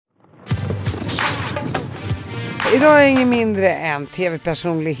Idag är ingen mindre än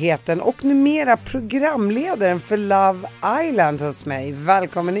tv-personligheten och numera programledaren för Love Island hos mig.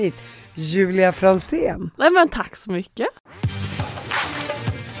 Välkommen hit, Julia Franzén. Nej men tack så mycket.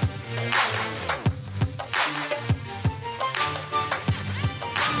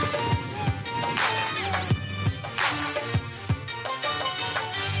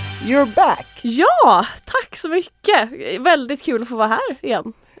 You're back. Ja, tack så mycket. Väldigt kul att få vara här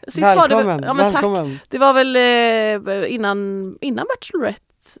igen. Sist välkommen, var det, ja, välkommen. Tack. Det var väl innan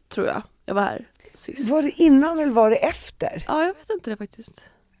Bachelorette tror jag var här sist. Var det innan eller var det efter? Ja, jag vet inte det faktiskt.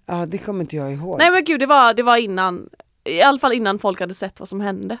 Ja, det kommer inte jag ihåg. Nej men gud, det var innan. I alla fall innan folk hade sett vad som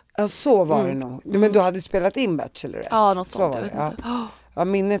hände. Ja, så var det nog. Men du hade spelat in Bachelorette. Ja, något så sånt, var jag det. vet inte. Ja,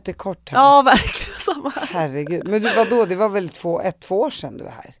 minnet är kort här. Ja, verkligen samma här. Herregud. Men du var då, det var väl 2 år sedan du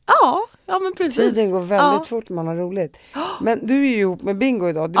var här? Ja men precis. Tiden går väldigt fort, man har roligt. Men du är ju ihop med Bingo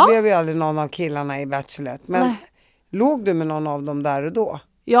idag. Du blev ju aldrig någon av killarna i Bachelorette. Men låg du med någon av dem där och då?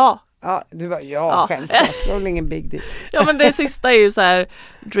 Ja. Ja, du var självklart. Det var väl ingen big deal. Ja men det sista är ju så här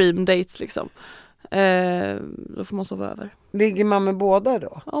dream dates liksom. Då får man sova över. Ligger man med båda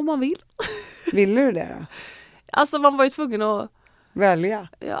då? Om man vill. Ville du det då? Alltså man var ju tvungen att välja.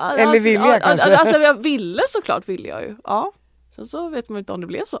 Ja, eller vilja kanske. Alltså jag ville såklart, ville jag ju. Ja. Sen så vet man inte om det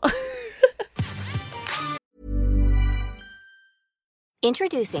blev så.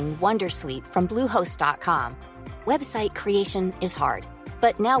 Introducing Wondersuite from Bluehost.com. Website creation is hard,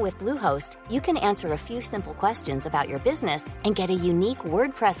 but now with Bluehost, you can answer a few simple questions about your business and get a unique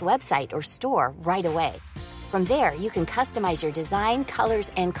WordPress website or store right away. From there, you can customize your design,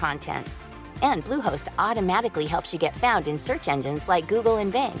 colors, and content. And Bluehost automatically helps you get found in search engines like Google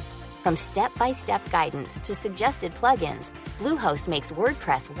and Bing. From step-by-step guidance to suggested plugins, Bluehost makes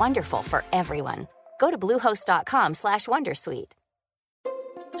WordPress wonderful for everyone. Go to bluehost.com/wondersuite.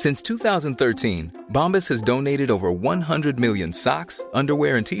 Since 2013, Bombas has donated over 100 million socks,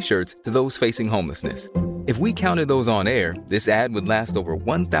 underwear, and T-shirts to those facing homelessness. If we counted those on air, this ad would last over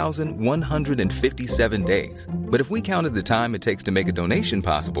 1,157 days. But if we counted the time it takes to make a donation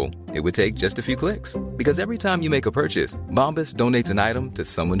possible, it would take just a few clicks. Because every time you make a purchase, Bombas donates an item to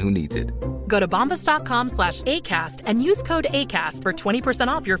someone who needs it. Go to bombas.com/ACAST and use code ACAST for 20%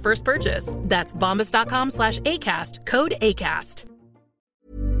 off your first purchase. That's bombas.com/ACAST, code ACAST.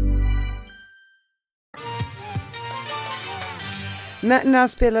 När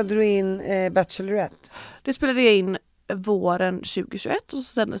spelade du in Bachelorette? Det spelade jag in våren 2021 och så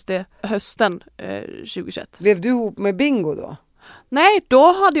sändes det hösten 2021. Blev du ihop med Bingo då? Nej,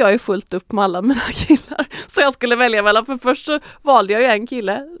 då hade jag ju fullt upp med alla mina killar. Så jag skulle välja mellan, för först så valde jag ju en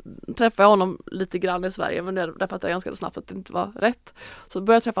kille. Träffade jag honom lite grann i Sverige, men därför att jag ganska snabbt att det inte var rätt. Så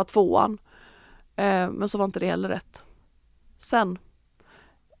började jag träffa 2:an. Men så var inte det heller rätt. Sen,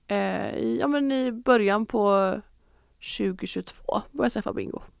 i början på 2022 började jag träffa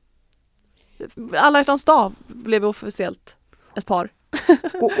Bingo. Alla hjärtans dag blev officiellt ett par.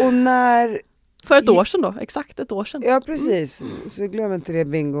 och när... För ett år sedan då, exakt ett år sedan. Ja, precis. Så glöm inte det,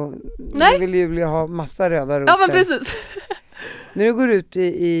 Bingo. Nej. Nu vill Julia ha massa röda rosor. Ja, men precis. När du går ut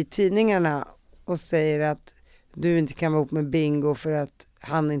i tidningarna och säger att du inte kan vara ihop med Bingo för att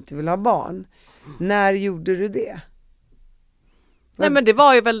han inte vill ha barn. När gjorde du det? Nej, men det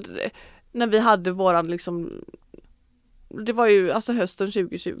var ju väl när vi hade våran liksom... Det var ju alltså hösten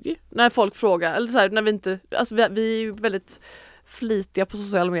 2020. När folk frågar, eller så här, när vi inte... Alltså vi är ju väldigt flitiga på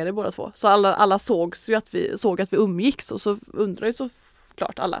sociala medier båda två. Så alla såg att vi umgicks, och så undrar ju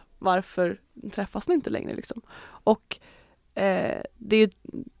såklart alla, varför träffas ni inte längre liksom? Och det är ju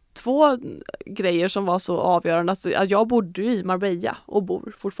 2 grejer som var så avgörande. Alltså, jag bodde ju i Marbella och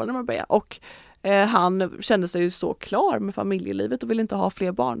bor fortfarande i Marbella, och han kände sig ju så klar med familjelivet och ville inte ha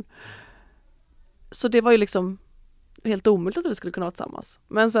fler barn. Så det var ju liksom helt omöjligt att vi skulle kunna vara tillsammans.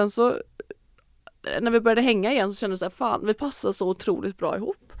 Men sen så när vi började hänga igen så kände jag så här, fan, vi passar så otroligt bra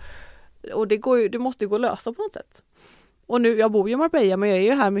ihop. Och det måste ju gå att lösa på något sätt. Och nu, jag bor ju i Marbella, men jag är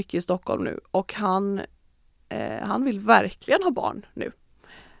ju här mycket i Stockholm nu. Och han vill verkligen ha barn nu.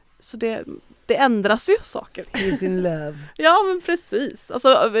 Så det ändras ju saker. He's in love. Ja, men precis. Alltså,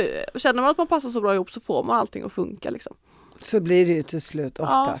 känner man att man passar så bra ihop så får man allting att funka liksom. Så blir det ju till slut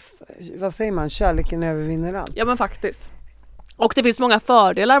oftast. Ja. Vad säger man? Kärleken övervinner allt. Ja, men faktiskt. Och det finns många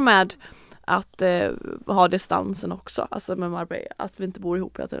fördelar med att ha distansen också. Alltså med Marbella. Att vi inte bor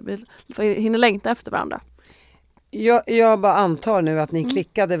ihop. Vi hinner längta efter varandra. Jag bara antar nu att ni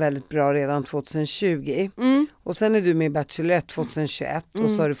klickade väldigt bra redan 2020. Och sen är du med i Bachelorette 2021.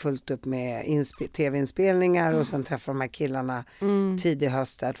 Och så har du fullt upp med tv-inspelningar. Och sen träffar de här killarna tidig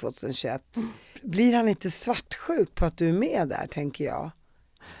höst där 2021. Blir han inte svartsjuk på att du är med där, tänker jag?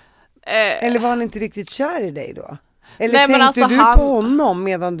 Eller var han inte riktigt kär i dig då? Eller Nej, men tänkte alltså du på honom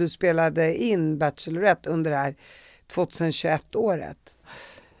medan du spelade in Bachelorette under det här 2021-året?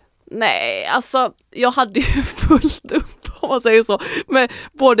 Nej, alltså jag hade ju fullt upp, om man säger så, med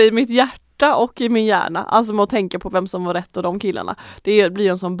både i mitt hjärta och i min hjärna. Alltså med att tänka på vem som var rätt och de killarna. Det blir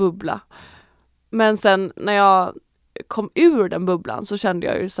ju en sån bubbla. Men sen när jag kom ur den bubblan så kände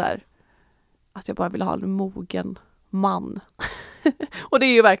jag ju så här att jag bara ville ha en mogen man. Och det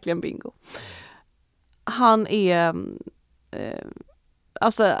är ju verkligen Bingo. Han är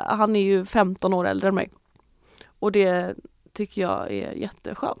han är ju 15 år äldre än mig. Och det tycker jag är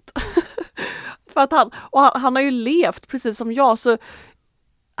jätteskönt. För att han har ju levt precis som jag, så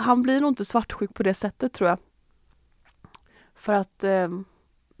han blir nog inte svartsjuk på det sättet, tror jag. För att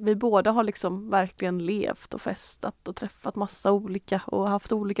vi båda har liksom verkligen levt och festat och träffat massa olika och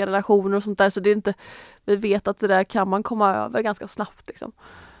haft olika relationer och sånt där, så det är inte, vi vet att det där kan man komma över ganska snabbt liksom.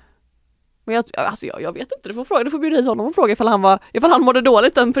 Men jag vet inte, du får bjuda hit honom och fråga ifall han mådde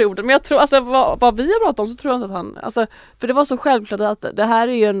dåligt den perioden. Men jag tror, alltså vad vi har pratat om, så tror jag inte att han, alltså, för det var så självklart att det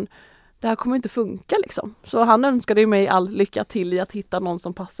här kommer inte funka liksom. Så han önskade ju mig all lycka till i att hitta någon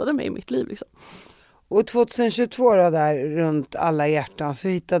som passade mig i mitt liv liksom. Och 2022 då, där runt alla hjärtan, så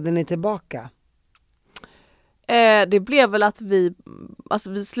hittade ni tillbaka? Det blev väl att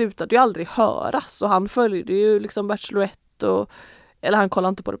vi slutade ju aldrig höras, och han följde ju liksom Bachelorette eller han kollade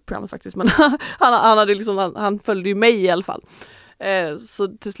inte på det programmet faktiskt, men han följde ju mig i alla fall. Så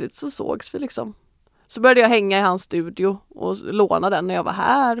till slut så sågs vi liksom. Så började jag hänga i hans studio och låna den när jag var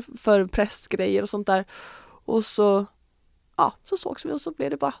här för pressgrejer och sånt där. Och så sågs vi och så blev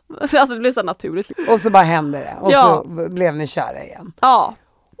det bara, alltså det blev så naturligt. Och så bara hände det. Och så blev ni kära igen. Ja.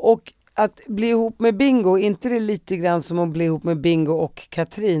 Och att bli ihop med Bingo, inte det lite grann som att bli ihop med Bingo och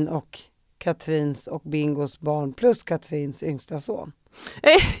Katrin och Katrins och Bingos barn plus Katrins yngsta son?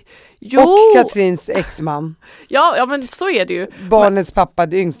 Jo. Och Katrins exman. Ja, men så är det ju. Barnets pappa,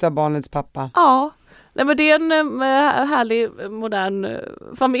 det yngsta barnets pappa. Ja. Nej, men det är en härlig modern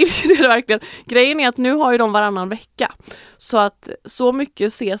familj, det är det verkligen. Grejen är att nu har ju de varannan vecka. Så att så mycket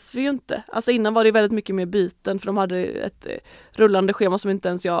ses vi ju inte. Alltså innan var det väldigt mycket mer byten, för de hade ett rullande schema som inte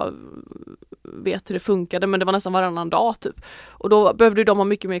ens jag vet hur det funkade, men det var nästan varannan dag typ. Och då behövde de ha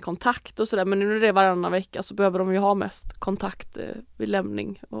mycket mer kontakt och sådär, men nu när det är varannan vecka så behöver de ju ha mest kontakt vid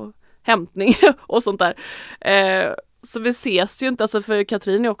lämning och hämtning och sånt där. Så vi ses ju inte, alltså, för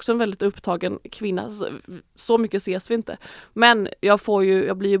Katrin är också en väldigt upptagen kvinna, så mycket ses vi inte. Men jag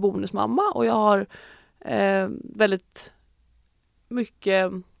blir ju bonusmamma och jag har väldigt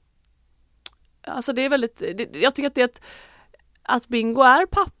mycket, alltså det är väldigt, jag tycker att Bingo är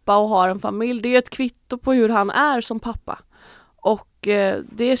pappa och har en familj, det är ett kvitto på hur han är som pappa. Och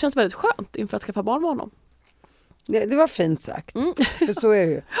det känns väldigt skönt inför att skaffa barn med honom. Det var fint sagt, för så är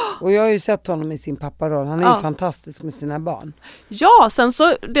det ju. Och jag har ju sett honom i sin papparoll, han är ju fantastisk med sina barn. Ja, sen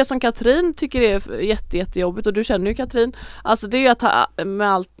så det som Katrin tycker är jättejobbigt, och du känner ju Katrin, alltså det är ju att ha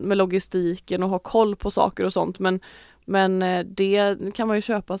med logistiken och ha koll på saker och sånt, men det kan man ju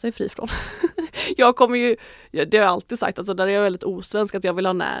köpa sig fri från. Det har jag alltid sagt, alltså där är jag väldigt osvensk, att jag vill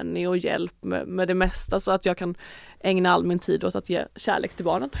ha nanny och hjälp med det mesta, så att jag kan ägna all min tid åt att ge kärlek till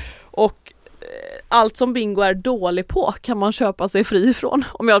barnen. Och allt som Bingo är dålig på kan man köpa sig fri från.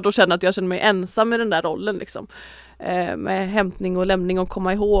 Om jag då känner att jag känner mig ensam i den där rollen liksom. Med hämtning och lämning och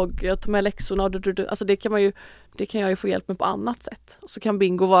komma ihåg, jag tar med läxorna och alltså det kan jag ju få hjälp med på annat sätt. Och så kan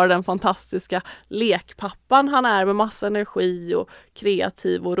Bingo vara den fantastiska lekpappan han är, med massa energi och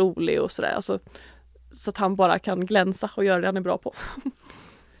kreativ och rolig och sådär. Alltså, så att han bara kan glänsa och göra det han är bra på.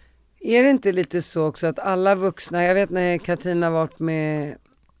 Är det inte lite så också att alla vuxna, jag vet när Katrina varit med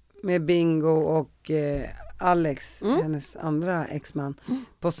Bingo och Alex, hennes andra exman,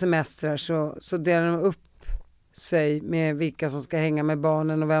 på semestrar, så delar de upp sig med vilka som ska hänga med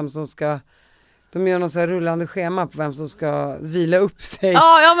barnen och vem som ska, de gör någon så här rullande schema på vem som ska vila upp sig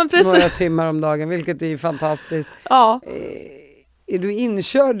några timmar om dagen, vilket är fantastiskt. Ja. Är du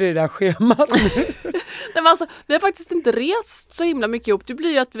inkörd i det där schemat? Nej, men alltså, vi har faktiskt inte rest så himla mycket ihop. Det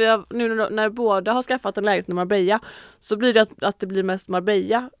blir ju att vi har, nu när båda har skaffat en lägenhet i Marbella, så blir det att det blir mest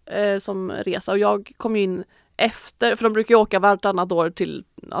Marbella som resa. Och jag kom in efter, för de brukar ju åka vartannat år till,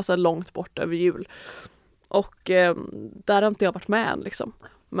 alltså långt bort över jul. Och där har inte jag varit med än liksom,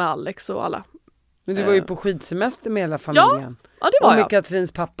 med Alex och alla. Men du var ju på skidsemester med hela familjen. Ja, det var och med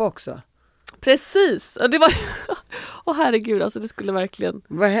Katrins pappa också. Precis, och det var Åh herregud, alltså det skulle verkligen...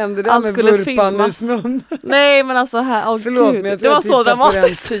 Vad hände där allt med skulle vurpan filmas. med snön? Nej men alltså här, Förlåt, gud. men jag Det tror var jag så tittade på den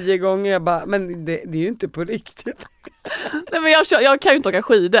dramatiskt. 10 gånger. Jag bara, men det är ju inte på riktigt. Nej men jag kan ju inte åka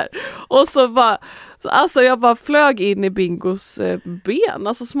skidor. Och så bara... Alltså jag bara flög in i Bingos ben,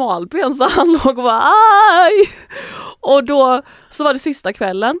 alltså smalben, så han låg och bara aj! Och då så var det sista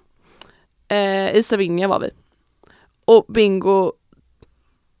kvällen i Sevilla var vi. Och Bingo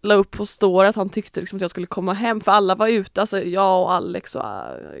la upp på story att han tyckte liksom att jag skulle komma hem, för alla var ute, alltså jag och Alex och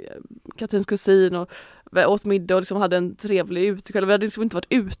Katrins kusin och åt middag och liksom hade en trevlig utekväll. Vi hade liksom inte varit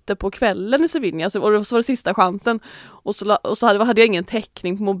ute på kvällen i Sevilla, och så var det sista chansen. Och så hade jag ingen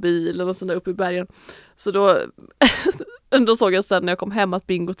täckning på mobilen och sånt där uppe i bergen. Så då såg jag sen när jag kom hem att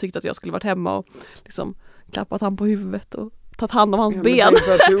Bingo tyckte att jag skulle varit hemma och liksom klappat han på huvudet och tagit hand om hans ben. Men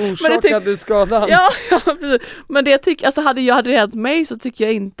för att du orsakade skadan. Ja, men det alltså hade jag räddat mig så tycker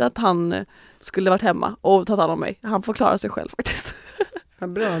jag inte att han skulle varit hemma och tagit hand om mig. Han får klara sig själv faktiskt. Ja,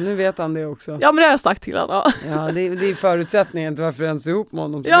 bra, nu vet han det också. Ja, men det har jag sagt till honom. Ja, det är förutsättningen till varför ens är ihop med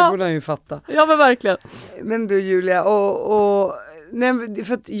honom. Så Ja. det borde han ju fatta. Ja, men verkligen. Men du Julia, nej,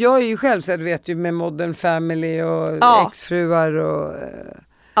 för att jag är ju själv så här, du vet ju med Modern Family och exfruar och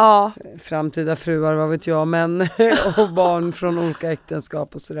framtida fruar, vad vet jag, men och barn från olika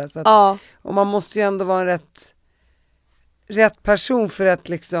äktenskap och sådär. Så att, och man måste ju ändå vara en rätt person för att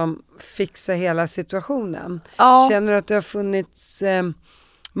liksom fixa hela situationen. Känner du att det har funnits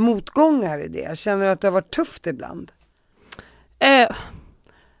motgångar i det? Känner du att det har varit tufft ibland?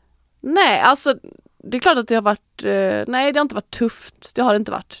 Nej, alltså det är klart att det har varit nej, det har inte varit tufft. Det har det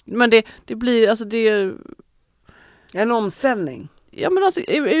inte varit. Men det blir, alltså det är en omställning. Ja, men alltså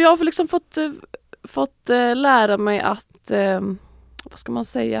jag har liksom fått lära mig att vad ska man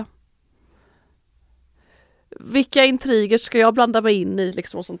säga? Vilka intriger ska jag blanda mig in i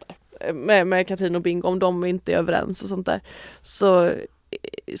liksom och sånt där. Med Katrin och Bingo, om de inte är överens och sånt där, så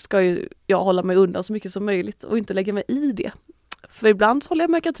ska ju jag hålla mig undan så mycket som möjligt och inte lägga mig i det. För ibland så håller jag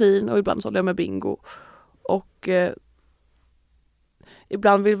med Katrin och ibland så håller jag med Bingo. Och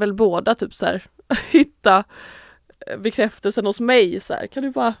ibland vill väl båda typ så här hitta bekräftelsen hos mig. Så här, kan du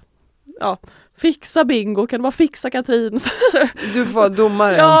bara fixa Bingo? Kan du bara fixa Katrin? Du får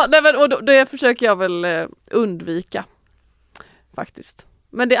domaren. Ja, nej, men, och det försöker jag väl undvika faktiskt.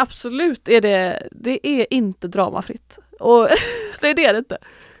 Men det absolut det är inte dramafritt. Och det är det inte.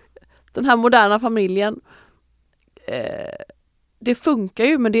 Den här moderna familjen, det funkar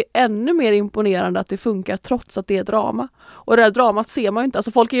ju, men det är ännu mer imponerande att det funkar trots att det är drama. Och det här dramat ser man ju inte.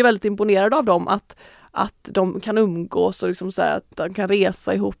 Alltså folk är ju väldigt imponerade av dem, att de kan umgås och liksom så här, att de kan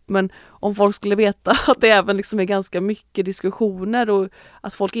resa ihop, men om folk skulle veta att det även liksom är ganska mycket diskussioner och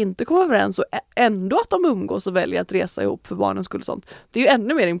att folk inte kommer överens och ändå att de umgås och väljer att resa ihop för barnens skull och sånt, det är ju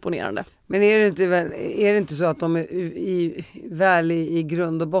ännu mer imponerande. Men är det inte så att de väl i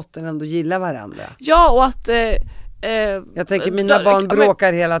grund och botten ändå gillar varandra? Ja, och att jag tänker mina barn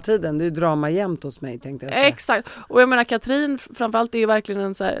bråkar hela tiden. Det är drama jämt hos mig, tänkte jag säga. Exakt. Och jag menar Katrin framförallt är ju verkligen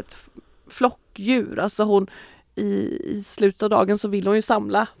en så här, ett flockdjur. Alltså hon i slutet av dagen så vill hon ju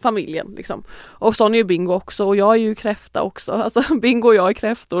samla familjen liksom. Och sån är ju Bingo också, och jag är ju kräfta också. Alltså Bingo och jag är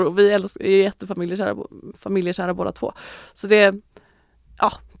kräftor och vi är jättefamiljekära båda två. Så det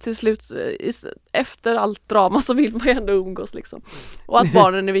till slut efter allt drama så vill man ju ändå umgås liksom. Och att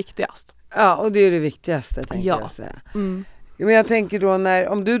barnen är viktigast. Ja, och det är det viktigaste, tänker jag säga. Mm. Men jag tänker då,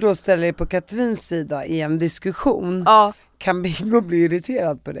 om du då ställer dig på Katrins sida i en diskussion, kan Bingo bli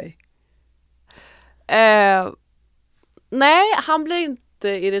irriterad på dig? Nej, han blir inte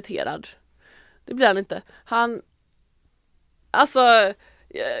irriterad. Det blir han inte. Alltså,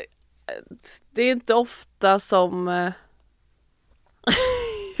 det är inte ofta som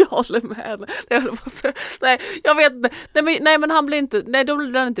jag håller med henne. Nej, jag vet inte. Nej, men han blir inte, nej, då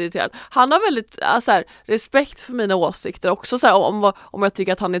blir han inte irriterad. Han har väldigt respekt för mina åsikter också, så här, om jag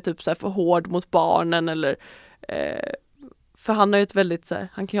tycker att han är typ så här för hård mot barnen eller för han har ju ett väldigt så här,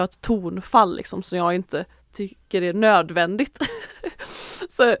 han kan ju ha ett tonfall liksom som jag inte tycker är nödvändigt.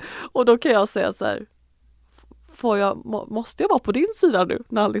 Så, och då kan jag säga så här, måste jag vara på din sida nu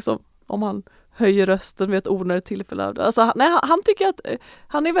när han liksom, om han höjer rösten vid ett onödigt tillfälle. Alltså, han tycker att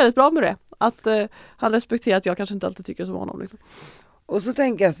han är väldigt bra med det. Att han respekterar att jag kanske inte alltid tycker som honom. Liksom. Och så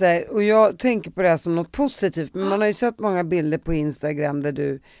tänker jag så här, och jag tänker på det här som något positivt. Men man har ju sett många bilder på Instagram där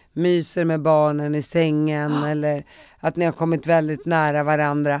du myser med barnen i sängen. Eller att ni har kommit väldigt nära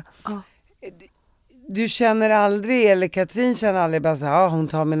varandra. Du känner aldrig, eller Katrin känner aldrig bara så här, hon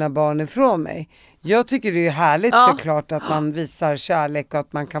tar mina barn ifrån mig. Jag tycker det är härligt såklart att man visar kärlek och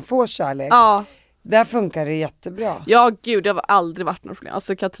att man kan få kärlek. Där funkar det jättebra. Ja, gud, det har aldrig varit något problem.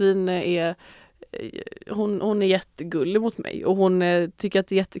 Alltså Katrin är hon är jättegullig mot mig och hon tycker att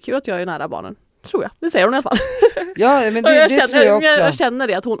det är jättekul att jag är nära barnen. Tror jag. Det säger hon i alla fall. Ja, men det tror jag också. Jag känner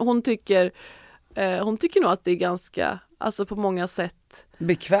det att hon tycker nog att det är ganska, alltså på många sätt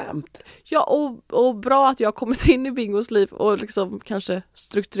bekvämt. Ja, och bra att jag har kommit in i Bingos liv och liksom kanske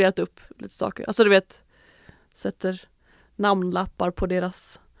strukturerat upp lite saker. Alltså du vet, sätter namnlappar på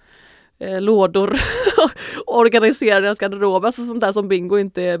deras lådor och organiserar deras garderob. Alltså sånt där som Bingo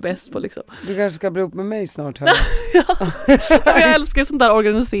inte är bäst på liksom. Du kanske ska bli upp med mig snart här. Jag älskar sånt där,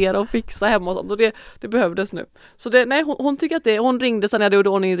 organisera och fixa hemma och sånt. Och det behövdes nu. Så hon tycker att hon ringde sen jag gjorde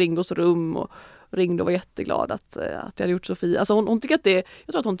ordning i Ringos rum och ringde och var jätteglad att jag hade gjort Sofie. Alltså hon tycker att jag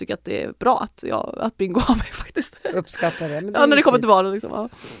tror att hon tycker att det är bra att Bingo har mig faktiskt. Uppskattar det. Men det när det kommer till barnen liksom. Ja.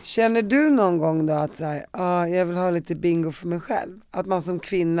 Känner du någon gång då att så här, jag vill ha lite Bingo för mig själv? Att man som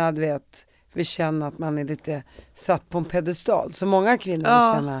kvinna, du vet, vill känna att man är lite satt på en pedestal. Så många kvinnor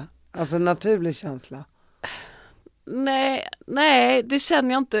vill känna, alltså naturlig känsla. Nej, det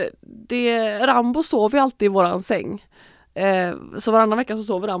känner jag inte. Rambo sover ju alltid i våran säng. Så varannan vecka så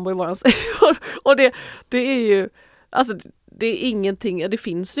sover Rambo i våran säng. Och det är ju, alltså det är ingenting, det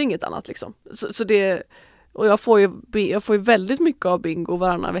finns ju inget annat liksom. Så det, och jag får ju väldigt mycket av Bingo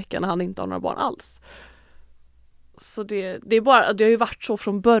varannan vecka när han inte har några barn alls. Så det är bara, det har ju varit så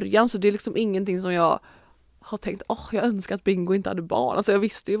från början, så det är liksom ingenting som jag har tänkt, jag önskar att Bingo inte hade barn. Alltså jag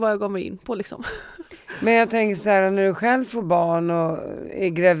visste ju vad jag gav mig in på liksom. Men jag tänker så här, när du själv får barn och är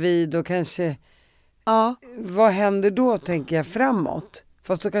gravid och kanske, vad händer då, tänker jag, framåt?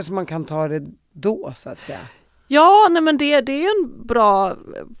 Fast då kanske man kan ta det då, så att säga. Ja, nej men det är en bra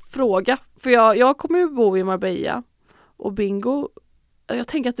fråga. För jag kommer ju bo i Marbella. Och Bingo, jag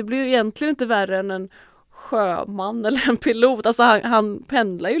tänker att det blir ju egentligen inte värre än en sjöman eller en pilot. Alltså han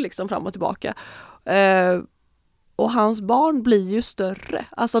pendlar ju liksom fram och tillbaka. Och hans barn blir ju större.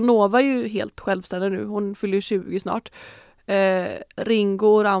 Alltså Nova är ju helt självständig nu. Hon fyller ju 20 snart. Ringo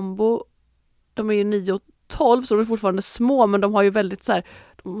och Rambo, de är ju 9 och 12, så de är fortfarande små, men de har ju väldigt så här,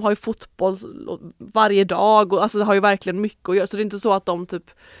 de har ju fotboll varje dag och alltså det har ju verkligen mycket att göra, så det är inte så att de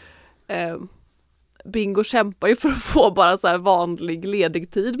typ Bingo kämpar ju för att få bara så här vanlig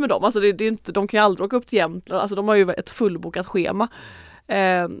ledig tid med dem. Alltså det är inte, de kan ju aldrig åka upp till Jämtland, alltså de har ju ett fullbokat schema.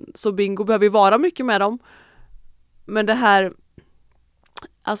 Så Bingo behöver ju vara mycket med dem. Men det här,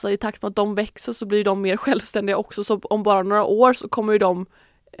 alltså i takt med att de växer så blir de mer självständiga också, så om bara några år så kommer ju de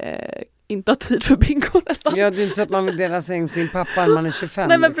inte ha tid för Bingo nästan. Ja, det är inte så att man vill dela säng med sin pappa när man är 25.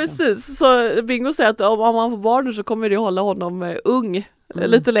 Nej men liksom. Precis, så Bingo säger att om han får barn nu så kommer det hålla honom ung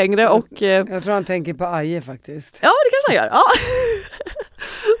lite längre och... Jag tror han tänker på Aje faktiskt. Ja, det kanske han gör, ja.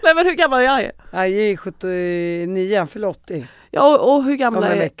 Nej men hur gammal är Aje? Aje är 79, han fyller 80. Ja, och hur gamla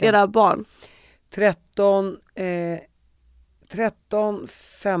är era barn? 13,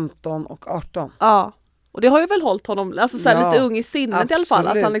 15 och 18. Ja. Och det har ju väl hållit honom alltså, så här, lite ung i sinnet absolut. I alla fall.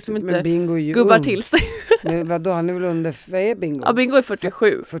 Att han liksom inte gubbar ung. Till sig. Men vadå, han är väl under, vad är Bingo? Ja, Bingo är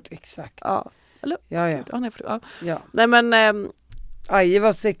 47. 40, exakt. Ja. Eller? Ja. Han är 40, ja. Nej men... Aje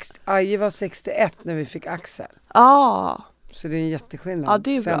var 61 när vi fick Axel. Så det är en jätteskillnad. Ja,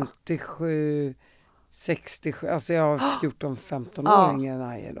 det är 57, 67, alltså jag har 14-15 år längre än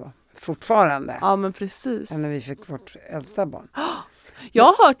Aje då. Fortfarande. Ja, men precis. Än när vi fick vårt äldsta barn. Jag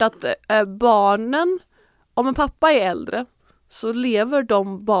har hört att barnen, om en pappa är äldre så lever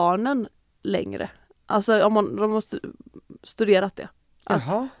de barnen längre. Alltså de har studerat det. Att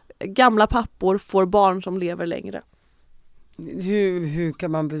gamla pappor får barn som lever längre. Hur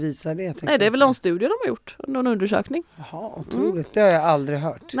kan man bevisa det? Nej, det är väl någon studie de har gjort. Någon undersökning. Jaha, otroligt. Det har jag aldrig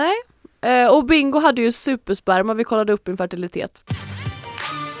hört. Nej. Och Bingo hade ju supersperma. Vi kollade upp infertilitet.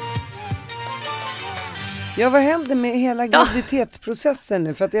 Ja, vad händer med hela graviditetsprocessen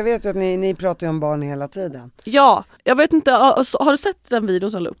nu? För att jag vet ju att ni pratar ju om barn hela tiden. Ja, jag vet inte. Har du sett den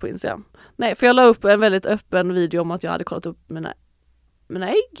videon som jag la upp på Instagram? Nej, för jag la upp en väldigt öppen video om att jag hade kollat upp mina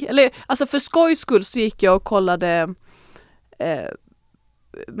ägg. Eller, alltså för skojs skull så gick jag och kollade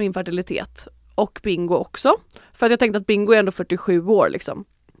min fertilitet. Och Bingo också. För att jag tänkte att Bingo är ändå 47 år liksom.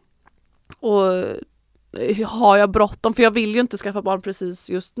 Och har jag bråttom? För jag vill ju inte skaffa barn precis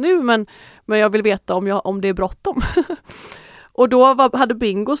just nu. Men jag vill veta om det är bråttom. Och då hade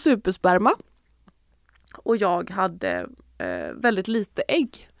Bingo supersperma. Och jag hade väldigt lite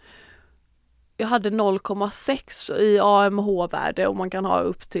ägg. Jag hade 0,6 i AMH-värde. Och man kan ha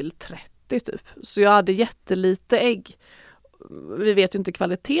upp till 30 typ. Så jag hade jättelite ägg. Vi vet ju inte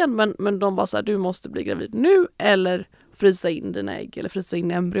kvaliteten. Men de var så här, du måste bli gravid nu. Eller frysa in dina ägg. Eller frysa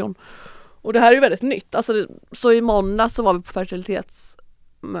in embryon. Och det här är ju väldigt nytt. Alltså, så i måndag så var vi på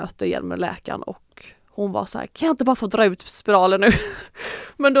fertilitetsmöte igen med läkaren och hon var så här, kan jag inte bara få dra ut spiralen nu?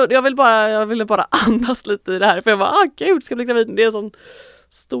 Men då, jag ville bara andas lite i det här. För jag var, gud, ska jag bli gravid? Det är en sån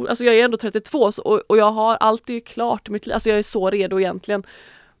stor, alltså jag är ändå 32 och jag har alltid klart mitt liv. Alltså jag är så redo egentligen.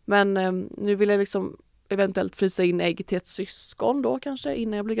 Men nu vill jag liksom eventuellt frysa in ägg till ett syskon då kanske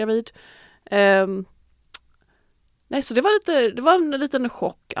innan jag blir gravid. Nej, så det var en liten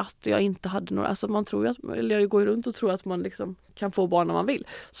chock att jag inte hade några, alltså man tror ju att, eller jag går ju runt och tror att man liksom kan få barn när man vill.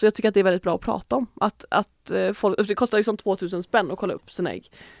 Så jag tycker att det är väldigt bra att prata om. Att folk, det kostar liksom 2000 spänn att kolla upp sina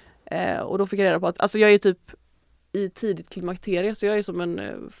ägg. Och då fick jag reda på att, alltså jag är typ i tidigt klimakterie, så jag är som en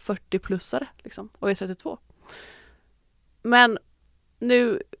 40-plussare liksom, och är 32. Men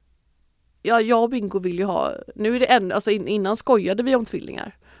nu, jag och Bingo vill ju ha, nu är det alltså innan skojade vi om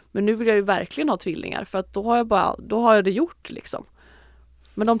tvillingar. Men nu vill jag ju verkligen ha tvillingar, för att då har jag det gjort liksom.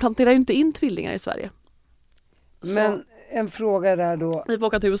 Men de planterar ju inte in tvillingar i Sverige. Men en fråga där då. Vi får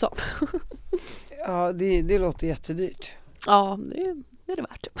åka till USA. Ja, det låter jättedyrt. Ja, det är det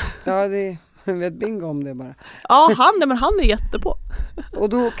värt. Ja, vet Bingo om det bara. Ja, han är jättepå. Och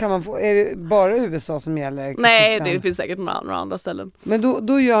då kan man få, är det bara USA som gäller? Nej, det finns säkert några andra ställen. Men då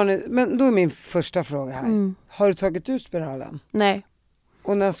är min första fråga här. Har du tagit ut spiralen? Nej.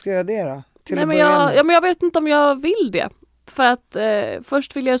 Och när ska jag det då? Nej, men jag vet inte om jag vill det. För att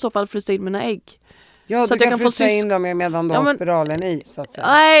först vill jag i så fall frysa in mina ägg. Ja, så du kan frysa in dem medan du har spiralen i, så att säga.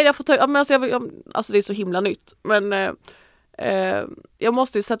 Nej, jag får ta, men alltså det är så himla nytt. Men jag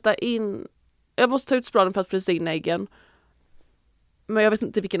måste ju jag måste ta ut spiralen för att frysa in äggen. Men jag vet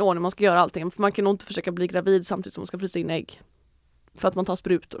inte vilken ordning man ska göra allting. För man kan nog inte försöka bli gravid samtidigt som man ska frysa in ägg. För att man tar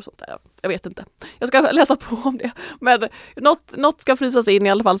sprutor och sånt där. Jag vet inte. Jag ska läsa på om det. Men något ska frysas in i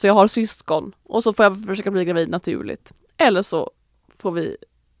alla fall, så jag har syskon. Och så får jag försöka bli gravid naturligt. Eller så får vi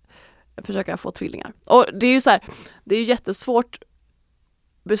försöka få tvillingar. Och det är ju så här, det är ju jättesvårt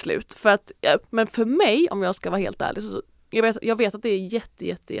beslut. Men för mig, om jag ska vara helt ärlig, så jag vet att det är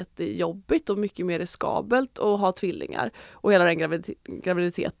jättejobbigt och mycket mer riskabelt att ha tvillingar. Och hela den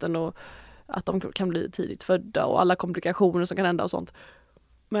graviditeten och att de kan bli tidigt födda och alla komplikationer som kan hända och sånt.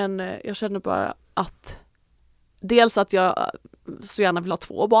 Men jag känner bara att dels att jag så gärna vill ha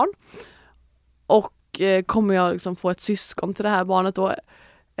 2 barn. Och kommer jag liksom få ett syskon till det här barnet då?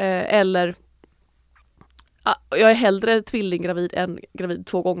 Eller jag är hellre tvillinggravid än gravid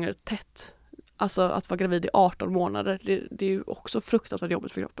 2 gånger tätt. Alltså att vara gravid i 18 månader, det är ju också fruktansvärt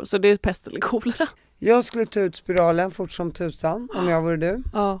jobbigt för kroppen. Så det är pest eller kolera. Jag skulle ta ut spiralen fort som tusan om jag vore du.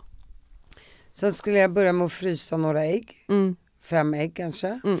 Ja. Sen skulle jag börja med att frysa några ägg. 5 ägg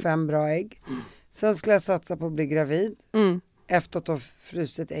kanske. 5 bra ägg. Sen skulle jag satsa på att bli gravid. Efter att ha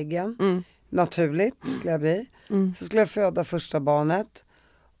frusit äggen. Naturligt skulle jag bli. Så skulle jag föda första barnet.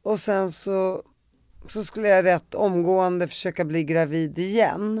 Och sen så skulle jag rätt omgående försöka bli gravid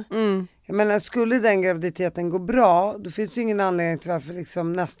igen. Jag menar, skulle den graviditeten gå bra, då finns ju ingen anledning till varför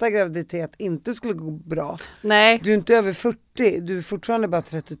liksom nästa graviditet inte skulle gå bra. Nej. Du är inte över 40, du är fortfarande bara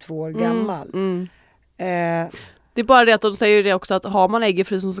 32 år gammal. Det är bara det att de säger det också, att har man ägg i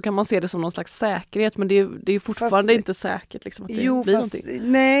frysen så kan man se det som någon slags säkerhet, men det är ju fortfarande inte säkert liksom, att det blir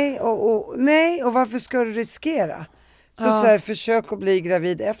någonting. Nej, och varför ska du riskera? Så här, försök att bli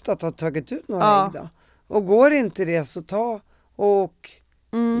gravid efter att ha tagit ut några ägg då. Och går inte det, så ta och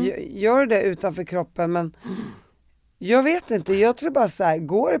gör det utanför kroppen. Men jag vet inte, jag tror bara så här,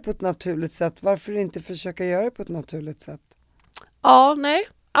 går det på ett naturligt sätt, varför inte försöka göra det på ett naturligt sätt? Ja, nej,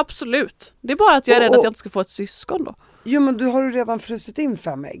 absolut. Det är bara att jag är rädd att jag inte ska få ett syskon då. Jo, men du har ju redan frusit in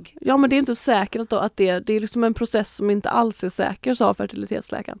 5 ägg. Ja, men det är inte säkert då att det är liksom en process som inte alls är säker, sa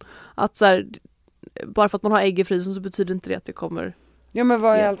fertilitetsläkaren. Att så här, bara för att man har ägg i frysen så betyder inte det att det kommer. Ja, men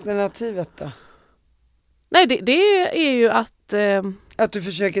vad är alternativet då? Nej, det är ju att att du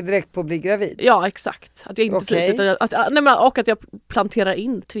försöker direkt på att bli gravid? Ja, exakt. Att jag inte fryser, och att jag planterar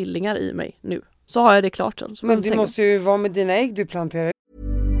in tvillingar i mig nu. Så har jag det klart sen. Men det måste ju vara med dina ägg du planterar.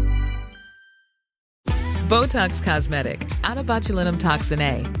 Botox Cosmetic, out of botulinum toxin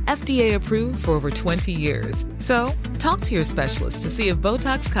A, FDA approved for over 20 years. So, talk to your specialist to see if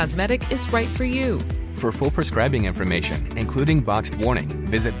Botox Cosmetic is right for you. For full prescribing information, including boxed warning,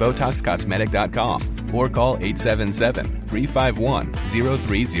 visit BotoxCosmetic.com or call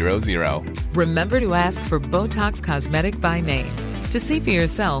 877-351-0300. Remember to ask for Botox Cosmetic by name. To see for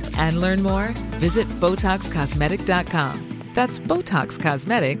yourself and learn more, visit BotoxCosmetic.com. That's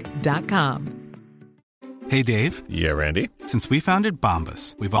BotoxCosmetic.com. Hey, Dave. Yeah, Randy. Since we founded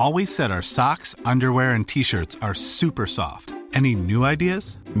Bombas, we've always said our socks, underwear, and T-shirts are super soft. Any new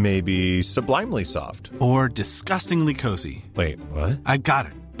ideas? Maybe sublimely soft. Or disgustingly cozy. Wait, what? I got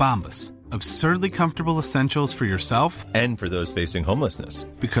it. Bombas. Absurdly comfortable essentials for yourself and for those facing homelessness.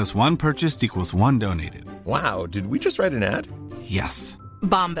 Because one purchased equals one donated. Wow, did we just write an ad? Yes.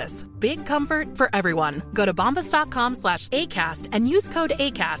 Bombas. Big comfort for everyone. Go to bombas.com/ACAST and use code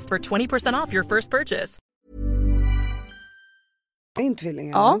ACAST for 20% off your first purchase.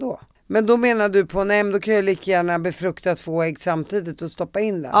 Tvillingar ändå. Men då menar du på, nej men då kan jag lika gärna befrukta 2 ägg samtidigt och stoppa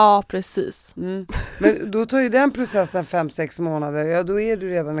in den. Ja, precis. Men då tar ju den processen 5-6 månader. Ja, då är du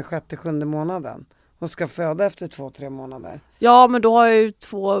redan i 6:e-7:e månaden. Och ska föda efter 2-3 månader. Ja, men då har jag ju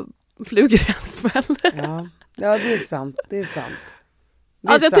 2 flugor i en smäll. Ja, det är sant. Det är sant.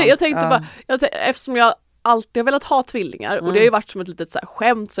 Alltså jag tänkte bara, eftersom jag alltid har velat ha tvillingar och det har ju varit som ett litet så här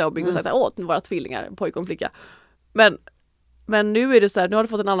skämt så jag och sagt åt våra tvillingar, pojke och flicka. Men nu är det så här, nu har det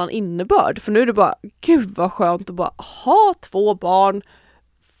fått en annan innebörd, för nu är det bara, gud vad skönt att bara ha 2 barn,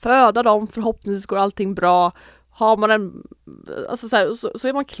 föda dem, förhoppningsvis går allting bra. Har man en, alltså så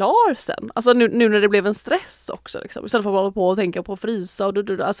är man klar sen. Alltså nu när det blev en stress också liksom. Istället för att hålla på och tänka på att frysa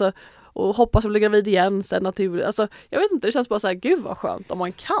och hoppas att bli gravid igen sen naturligt. Alltså jag vet inte, det känns bara så här, gud vad skönt om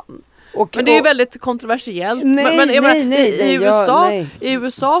man kan. Men det är ju väldigt kontroversiellt. I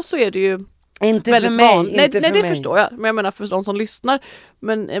USA så är det ju inte väldigt för mig. vanligt. Nej, det förstår jag. Men jag menar för de som lyssnar.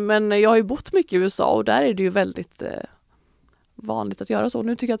 Men jag har ju bott mycket i USA och där är det ju väldigt vanligt att göra så.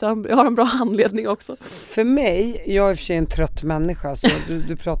 Nu tycker jag att jag har en bra anledning också. För mig, jag är i och för sig en trött människa så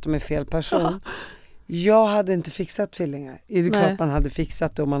du pratar med fel person. Jag hade inte fixat tvillingar. Det är klart man hade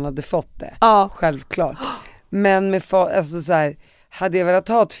fixat det om man hade fått det. Ja. Självklart. Men med alltså så här, hade jag velat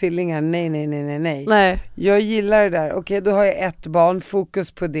ha tvillingar? Nej. Jag gillar det där. Okej, då har jag 1 barn,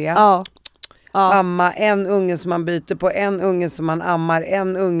 fokus på det. Ja. Amma, en unge som man byter på, en unge som man ammar,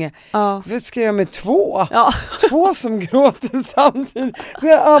 en unge. Vad ska jag göra med 2? 2 som gråter samtidigt.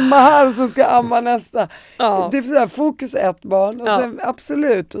 Jag amma här och så ska jag amma nästa. Det är så här, fokus 1 barn och sen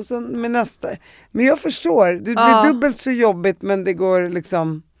absolut och sen med nästa. Men jag förstår, det blir dubbelt så jobbigt men det går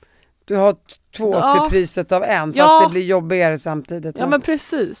liksom, du har 2 till priset av 1 fast det blir jobbigare samtidigt. Ja men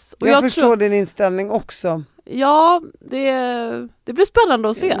precis. Och jag förstår din inställning också. Ja, det blir spännande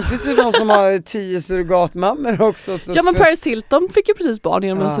att se. Det finns ju de som har 10 surrogatmammor också. Ja, men Paris Hilton fick ju precis barn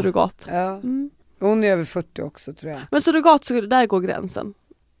genom en surrogat. Ja. Hon är över 40 också tror jag. Men surrogat, där går gränsen.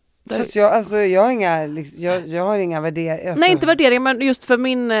 Fast jag har inga värderingar. Alltså. Nej, inte värderingar, men just för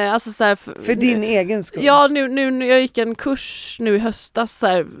min... Alltså, så här, för din egen skull. Ja, nu jag gick en kurs nu i höstas, så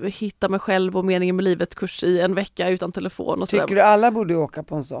här, hitta mig själv och meningen med livet-kurs i en vecka utan telefon. Och tycker du alla borde åka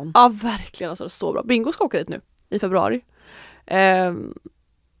på en sån? Ja, verkligen. Alltså, det är så bra. Bingo ska åka dit nu i februari.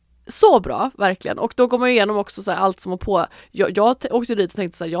 Så bra, verkligen. Och då går man igenom också så här, allt som var på. Jag åkte dit och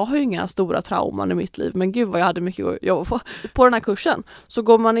tänkte så här, jag har ju inga stora trauman i mitt liv, men gud vad jag hade mycket att jobba på. På den här kursen så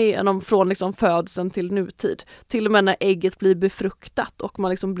går man igenom från liksom födseln till nutid. Till och med när ägget blir befruktat och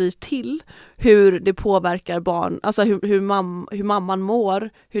man liksom blir till, hur det påverkar barn, alltså hur mamman mår,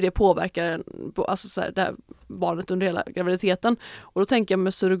 hur det påverkar alltså så här, det här barnet under hela graviditeten. Och då tänker jag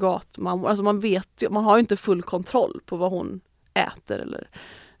med surrogatmammor, alltså man har ju inte full kontroll på vad hon äter eller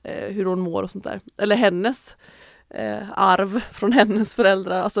hur hon mår och sånt där. Eller hennes arv från hennes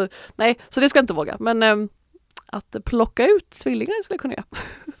föräldrar. Alltså, nej, så det ska jag inte våga. Men att plocka ut tvillingar skulle jag kunna göra.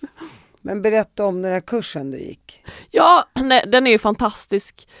 Men berätta om den här kursen du gick. Ja, nej, den är ju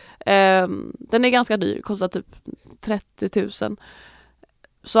fantastisk. Den är ganska dyr, kostar typ 30 000.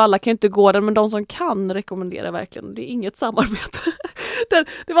 Så alla kan ju inte gå den, men de som kan rekommenderar verkligen. Det är inget samarbete.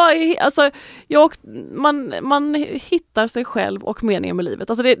 Det var alltså man hittar sig själv och meningen med livet.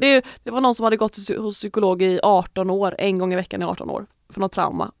 Alltså det var någon som hade gått hos psykolog i 18 år, en gång i veckan i 18 år för något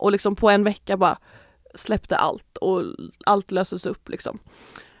trauma och liksom på en vecka bara släppte allt och allt löses upp liksom.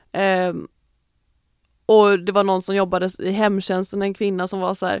 Och det var någon som jobbade i hemtjänsten, en kvinna som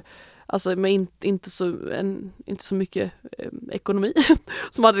var så här, alltså med inte så mycket ekonomi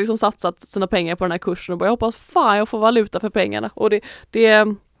som hade liksom satsat sina pengar på den här kursen och bara, jag hoppas fan jag får valuta för pengarna. Och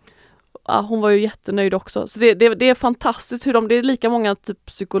hon var ju jättenöjd också. Så det är fantastiskt hur det är lika många typ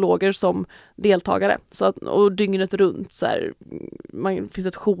psykologer som deltagare. Så att, och dygnet runt så här, finns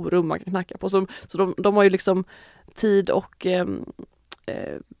ett jourrum man kan knacka på. Så de har ju liksom tid och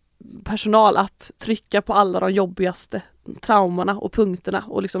personal att trycka på alla de jobbigaste traumorna och punkterna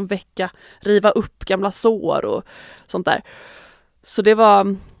och liksom riva upp gamla sår och sånt där. Så det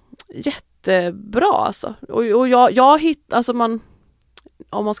var jättebra alltså. Och jag hittade, alltså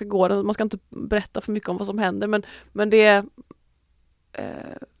om man ska gå den, man ska inte berätta för mycket om vad som händer, men det är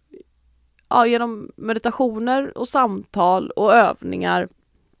genom meditationer och samtal och övningar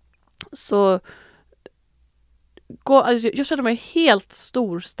så jag kände mig helt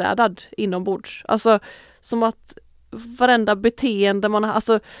storstädad inombords. Alltså som att varenda beteende man har,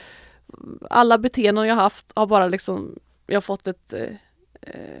 alltså alla beteenden jag haft har bara liksom, jag har fått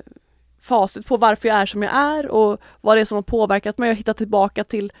facit på varför jag är som jag är och vad det är som har påverkat mig. Jag har hittat tillbaka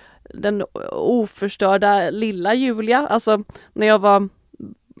till den oförstörda lilla Julia. Alltså när jag var...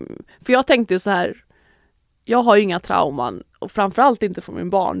 För jag tänkte ju så här, jag har ju inga trauman och framförallt inte från min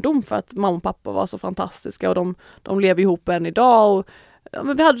barndom för att mamma och pappa var så fantastiska och de lever ihop än idag och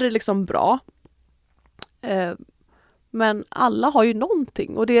men vi hade det liksom bra. Men alla har ju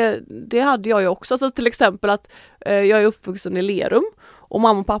någonting och det hade jag ju också. Alltså till exempel att jag är uppvuxen i Lerum och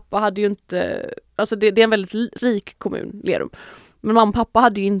mamma och pappa hade ju inte, alltså det är en väldigt rik kommun, Lerum. Men mamma och pappa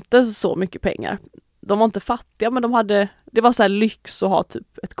hade ju inte så mycket pengar. De var inte fattiga men det var så här lyx att ha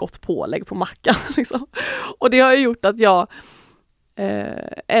typ ett gott pålägg på mackan. Liksom. Och det har ju gjort att jag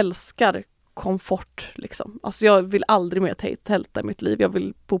älskar komfort. Liksom. Alltså jag vill aldrig mer tälta i mitt liv. Jag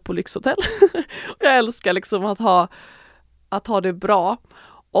vill bo på lyxhotell. Jag älskar liksom att ha det bra.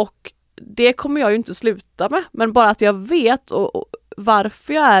 Och det kommer jag ju inte sluta med. Men bara att jag vet och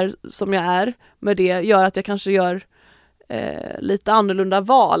varför jag är som jag är med det gör att jag kanske gör lite annorlunda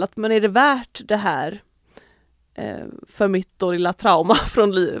val. Att men är det värt det här för mitt då lilla trauma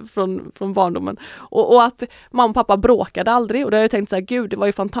från barndomen. Och att mamma och pappa bråkade aldrig. Och då har jag tänkt så här, gud det var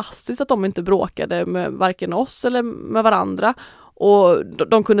ju fantastiskt att de inte bråkade med varken oss eller med varandra. Och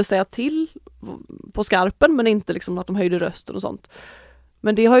de kunde säga till på skarpen men inte liksom att de höjde rösten och sånt.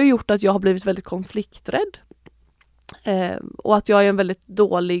 Men det har ju gjort att jag har blivit väldigt konflikträdd. Och att jag är en väldigt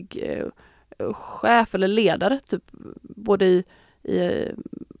dålig chef eller ledare typ både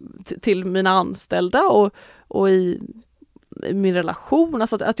till mina anställda och i min relation.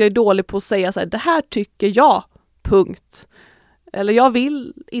 Alltså att jag är dålig på att säga så här, det här tycker jag, punkt. Eller jag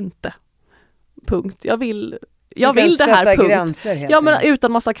vill inte, punkt. Jag vill det här, punkt. Ja, men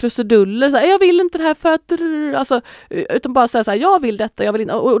utan massa krusiduller. Så här, jag vill inte det här för att... Alltså, utan bara säga så här, jag vill detta, jag vill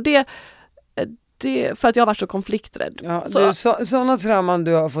inte... Och det för att jag har varit så konflikträdd. Ja, sådana trauman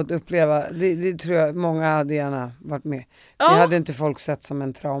du har fått uppleva, det tror jag många hade gärna varit med. Det hade inte folk sett som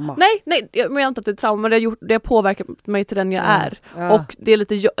en trauma. Nej, jag menar inte att det är trauma, men det har påverkat mig till den jag är. Ja. Och det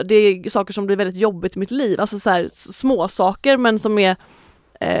är saker som blir väldigt jobbigt i mitt liv. Alltså så här, små saker men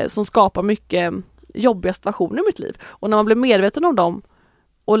som skapar mycket jobbiga situationer i mitt liv. Och när man blir medveten om dem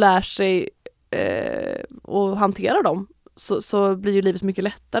och lär sig och hantera dem så blir ju livet mycket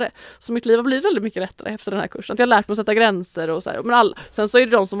lättare. Så mitt liv har blivit väldigt mycket lättare efter den här kursen. Att jag har lärt mig att sätta gränser och så här. Men sen så är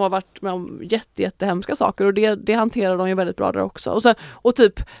det de som har varit med om jättehemska saker och det hanterar de ju väldigt bra där också. Och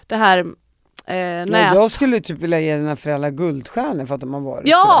typ det här jag skulle typ vilja ge dina föräldrar guldstjärnor för att de har varit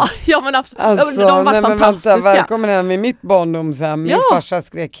ja men absolut. Alltså, de har varit fantastiska. Välkommen hem i mitt barndom så här. Min farsa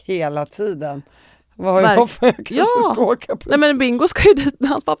skrek hela tiden. Vad har jag för jag kanske ska åka på? Nej men Bingo ska ju dit,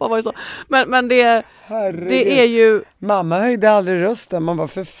 hans pappa var ju så. Men det är ju... Mamma höjde aldrig rösten, man bara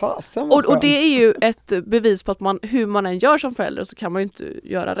för fasen. Och det är ju ett bevis på att hur man än gör som förälder så kan man ju inte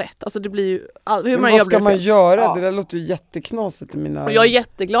göra rätt. Alltså det blir ju... vad ska man göra? Ja. Det där låter ju jätteknasigt i mina ögon. Och jag är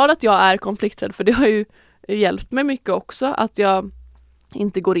jätteglad att jag är konflikträdd för det har ju hjälpt mig mycket också att jag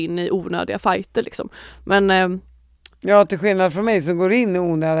inte går in i onödiga fighter liksom. Men... Ja, till skillnad från mig som går in i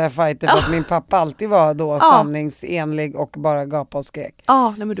onödiga fighter för att min pappa alltid var då sanningsenlig och bara gapade och skrek.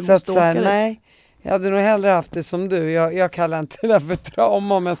 Nej men du måste åka dit. Nej, jag hade nog hellre haft det som du. Jag kallar inte det för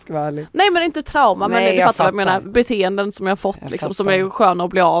trauma om jag ska vara ärlig. Nej men inte trauma, men det fattar jag menar beteenden som jag fått liksom, som är sköna att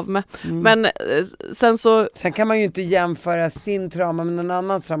bli av med. Men sen kan man ju inte jämföra sin trauma med någon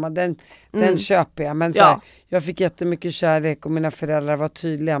annans trauma. Den köper jag. Men så här, jag fick jättemycket kärlek och mina föräldrar var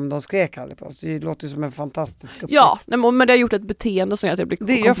tydliga men de skrek aldrig på oss. Det låter som en fantastisk uppgift. Ja, men det har gjort ett beteende som gör att jag blir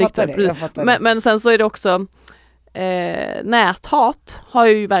konflikträdd. Jag fattar det. Men sen så är det också näthat har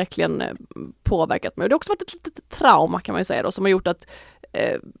ju verkligen påverkat mig. Och det har också varit ett litet trauma kan man ju säga då, som har gjort att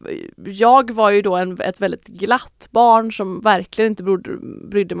jag var ju då ett väldigt glatt barn som verkligen inte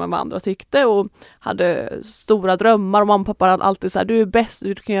brydde mig om vad andra tyckte och hade stora drömmar och mamma och pappa hade alltid så här, du är bäst,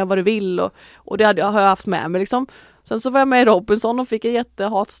 du kan göra vad du vill och det har jag haft med mig liksom. Sen så var jag med i Robinson och fick en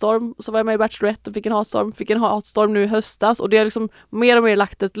jättehatstorm. Så var jag med i Bachelorette och fick en hatstorm nu i höstas. Och det har liksom mer och mer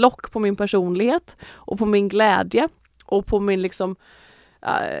lagt ett lock på min personlighet och på min glädje och på min liksom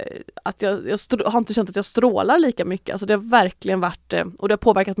att jag har inte känt att jag strålar lika mycket. Alltså det har verkligen varit och det har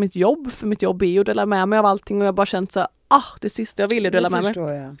påverkat mitt jobb, för mitt jobb är ju att dela med mig av allting och jag har bara känt så här, det sista jag ville dela med mig.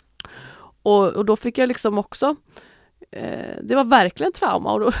 Jag. Och då fick jag liksom också det var verkligen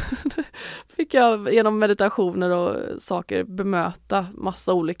trauma och då fick jag genom meditationer och saker bemöta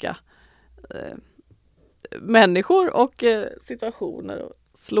massa olika människor och situationer och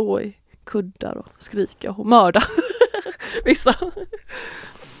slå i kuddar och skrika och mörda vissa.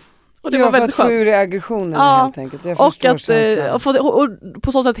 Och det var väldigt skönt. För att få ur aggressionen helt enkelt. Jag och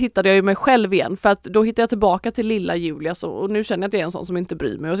på så sätt hittade jag ju mig själv igen. För att då hittade jag tillbaka till lilla Julia. Och nu känner jag att jag är en sån som inte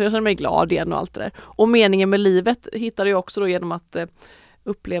bryr mig. Och så jag känner mig glad igen och allt det där. Och meningen med livet hittade jag också då genom att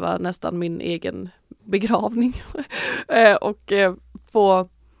uppleva nästan min egen begravning. och få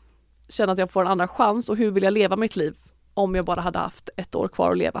känna att jag får en andra chans. Och hur vill jag leva mitt liv om jag bara hade haft 1 år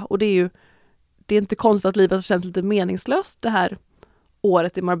kvar att leva. Och det är inte konstigt att livet har känts lite meningslöst det här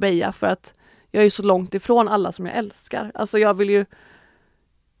året i Marbella, för att jag är så långt ifrån alla som jag älskar. Alltså jag vill ju,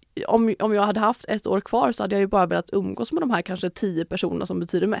 om jag hade haft 1 år kvar så hade jag ju bara velat umgås med de här kanske 10 personerna som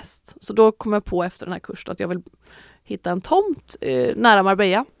betyder mest. Så då kom jag på efter den här kursen att jag vill hitta en tomt nära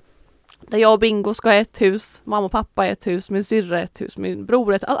Marbella. Där jag och Bingo ska ha ett hus, mamma och pappa ett hus, min syrra ett hus, min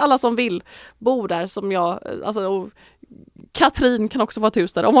bror ett, alla som vill bor där som jag, alltså, och Katrin kan också få ett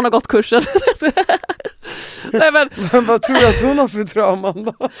hus där om hon har gått kursen. Nej, men vad tror du att hon har för trauman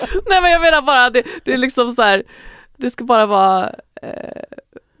då? Nej, men jag menar bara, det är liksom så här, det ska bara vara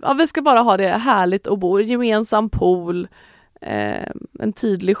vi ska bara ha det härligt att bo, gemensam pool, en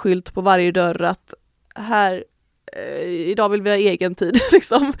tydlig skylt på varje dörr att här idag vill vi ha egen tid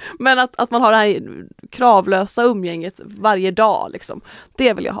liksom. Men att man har det här kravlösa umgänget varje dag liksom.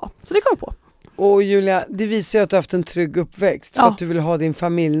 Det vill jag ha. Så det kommer på. Och Julia, det visar ju att du har haft en trygg uppväxt för att du vill ha din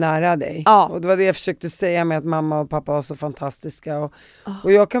familj nära dig. Ja. Och det var det jag försökte säga med att mamma och pappa var så fantastiska.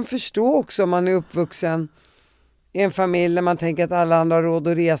 Och jag kan förstå också om man är uppvuxen i en familj där man tänker att alla andra har råd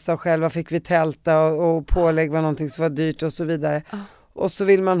att resa och själva fick vi tälta och pålägg var någonting som var dyrt och så vidare. Och så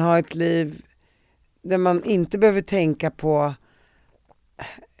vill man ha ett liv där man inte behöver tänka på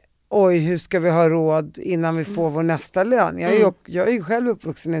oj, hur ska vi ha råd innan vi får vår nästa lön? Jag är ju själv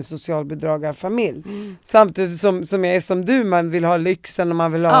uppvuxen i en socialbidragarfamilj. Samtidigt som jag är som du, man vill ha lyxen och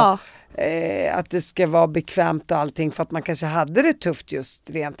man vill ha att det ska vara bekvämt och allting för att man kanske hade det tufft just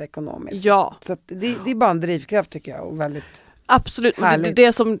rent ekonomiskt. Ja. Så att det är bara en drivkraft tycker jag och väldigt absolut. Härligt.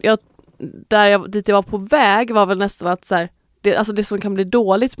 Det som dit jag var på väg var väl nästan att så här, det som kan bli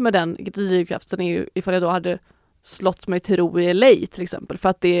dåligt med den drivkraften är ju ifall jag då hade slått mig till ro i LA till exempel, för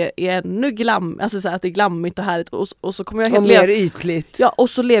att det är ännu alltså så här, att det är glammigt och härligt och så kommer jag och mer ytligt. Ja, och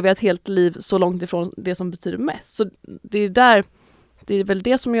så lever jag ett helt liv så långt ifrån det som betyder mest. Så det är väl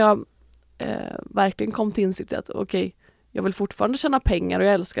det som jag verkligen kom till insikt att okej, jag vill fortfarande tjäna pengar och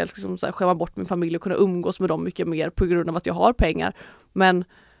jag älskar liksom så här, skämma bort min familj och kunna umgås med dem mycket mer på grund av att jag har pengar, men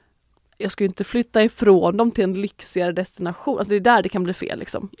jag ska ju inte flytta ifrån dem till en lyxigare destination. Alltså det är där det kan bli fel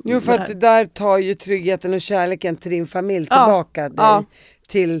liksom. Jo, för att där tar ju tryggheten och kärleken till din familj tillbaka dig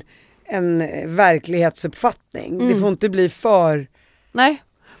till en verklighetsuppfattning. Det får inte bli för... Nej,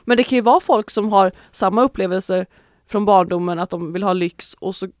 men det kan ju vara folk som har samma upplevelser från barndomen att de vill ha lyx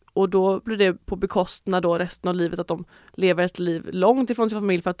och då blir det på bekostnad då resten av livet att de lever ett liv långt ifrån sin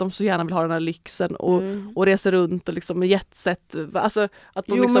familj för att de så gärna vill ha den här lyxen och reser runt och liksom jetset. Alltså att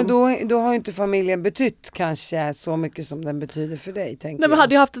de liksom... men då har ju inte familjen betytt kanske så mycket som den betyder för dig, tänker Nej, men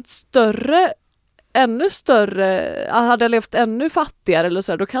hade jag haft ett ännu större, hade jag levt ännu fattigare eller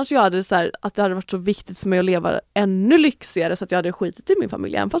så här, då kanske jag hade så här, att det hade varit så viktigt för mig att leva ännu lyxigare så att jag hade skitit i min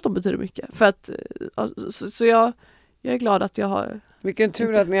familj, även fast de betyder mycket. För att, så jag är glad att jag har... Vilken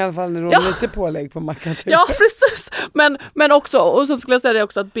tur att ni i alla fall råder lite pålägg på mackan. Ja, precis. Men också, och så skulle jag säga det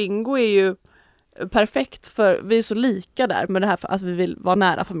också att Bingo är ju perfekt för vi är så lika där med det här för att vi vill vara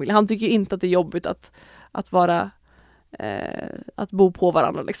nära familj. Han tycker inte att det är jobbigt att vara att bo på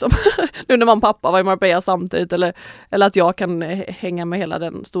varandra liksom. Nu när man och pappa var i Marbella samtidigt eller att jag kan hänga med hela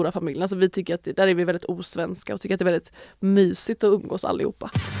den stora familjen. Alltså vi tycker att där är vi väldigt osvenska och tycker att det är väldigt mysigt att umgås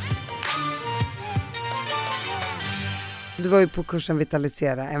allihopa. Du var ju på kursen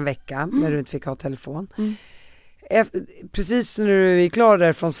Vitalisera en vecka när du inte fick ha telefon. Precis när du är klar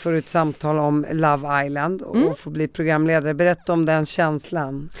därifrån så får du ett samtal om Love Island och får bli programledare. Berätta om den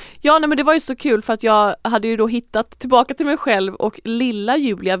känslan. Ja, nej, men det var ju så kul för att jag hade ju då hittat tillbaka till mig själv och lilla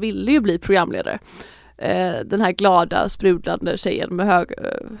Julia ville ju bli programledare. Den här glada, sprudlande tjejen med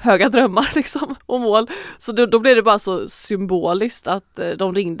höga drömmar liksom, och mål. Så då blev det bara så symboliskt att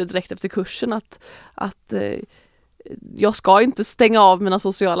de ringde direkt efter kursen att jag ska inte stänga av mina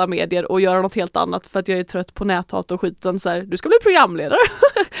sociala medier och göra något helt annat för att jag är trött på näthat och skiten. Så här, du ska bli programledare.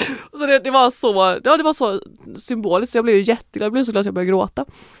 Så det var så symboliskt. Så jag blev ju jätteglad. Jag blev så glad att jag började gråta.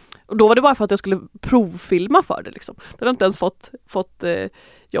 Och då var det bara för att jag skulle provfilma för det. Liksom. Jag hade inte ens fått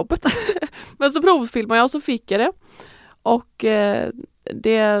jobbet. Men så provfilmade jag och så fick jag det. Och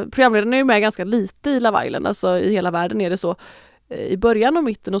programledaren är ju med ganska lite i Love Island. Alltså i hela världen är det så. I början och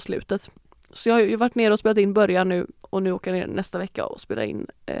mitten och slutet. Så jag har ju varit nere och spelat in början nu och nu åker jag ner nästa vecka och spelar in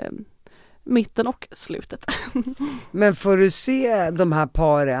mitten och slutet. Men får du se de här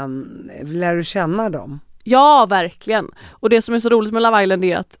paren, lär du känna dem? Ja, verkligen. Och det som är så roligt med Love Island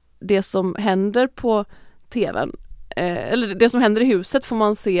är att det som händer på tvn, eller det som händer i huset får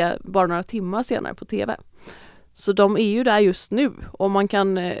man se bara några timmar senare på tv. Så de är ju där just nu och man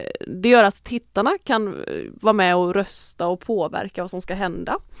kan, det gör att tittarna kan vara med och rösta och påverka vad som ska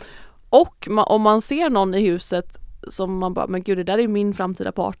hända. Och om man ser någon i huset som man bara, men gud, det där är min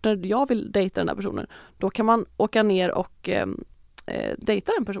framtida partner, jag vill dejta den där personen. Då kan man åka ner och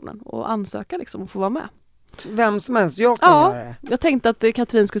dejta den personen och ansöka liksom och få vara med. Vem som helst, jag kan göra det. Jag tänkte att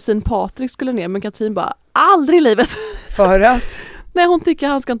Katrins kusin Patrik skulle ner, men Katrin bara, aldrig i livet. För att? Nej, hon tycker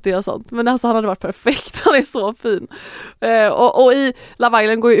han ska inte göra sånt. Men alltså, han hade varit perfekt. Han är så fin. Och i Love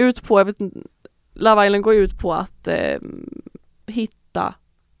Island går ju ut på, Love Island går ut på att hitta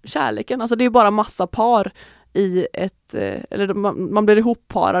kärleken. Alltså det är bara massa par i ett, eller man blir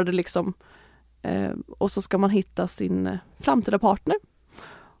ihopparade liksom. Och så ska man hitta sin framtida partner.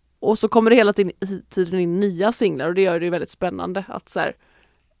 Och så kommer det hela tiden in nya singlar och det gör det ju väldigt spännande att så här,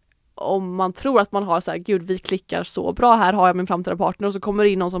 om man tror att man har så här, gud vi klickar så bra, här har jag min framtida partner, och så kommer det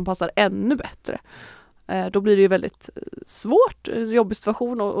in någon som passar ännu bättre. Då blir det ju väldigt svårt, jobbig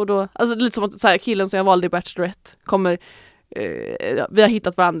situation och då, alltså lite som att så här, killen som jag valde i Bachelorette kommer, vi har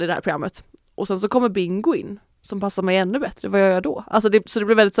hittat varandra i det här programmet och sen så kommer Bingo in som passar mig ännu bättre, vad gör jag då? Alltså så det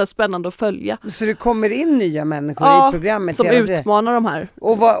blir väldigt så här, spännande att följa. Så det kommer in nya människor i programmet som utmanar de här.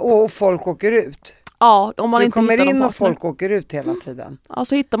 Och folk åker ut? Ja, om man så inte kommer hittar in och folk åker ut hela tiden? Ja,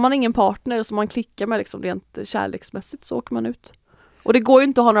 så hittar man ingen partner som man klickar med liksom, rent kärleksmässigt, så åker man ut. Och det går ju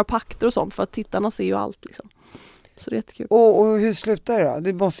inte att ha några pakter och sånt för att tittarna ser ju allt liksom. Så det är jättekul. Och hur slutar det då?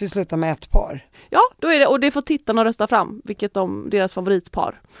 Det måste ju sluta med ett par. Ja, då är det, och det får tittarna rösta fram, vilket deras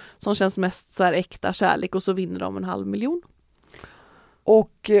favoritpar som känns mest så här äkta kärlek, och så vinner de 500 000.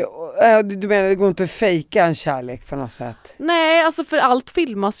 Och du menar det går inte att fejka en kärlek på något sätt? Nej, alltså för allt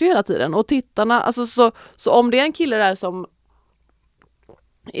filmas ju hela tiden och tittarna, alltså så om det är en kille där som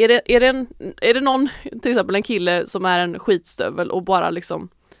är det någon, till exempel en kille som är en skitstövel och bara liksom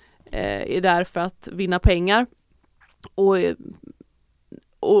är där för att vinna pengar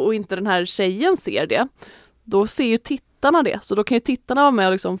och inte den här tjejen ser det, då ser ju tittarna det, så då kan ju tittarna vara med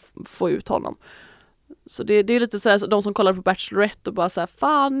och liksom få ut honom. Så det är lite så här, de som kollar på Bachelorette och bara så här,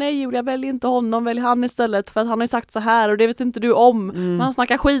 fan nej Julia, välj inte honom, välj han istället, för att han har ju sagt så här och det vet inte du om, men han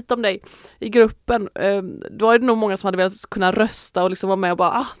snackar skit om dig i gruppen. Då är det nog många som hade velat kunna rösta och liksom vara med och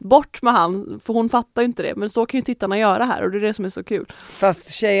bara, bort med han, för hon fattar ju inte det, men så kan ju tittarna göra här och det är det som är så kul.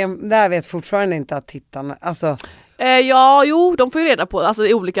 Fast tjejen där vet fortfarande inte att tittarna, alltså... De får ju reda på, alltså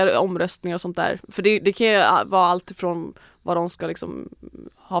i olika omröstningar och sånt där, för det kan ju vara allt ifrån vad de ska liksom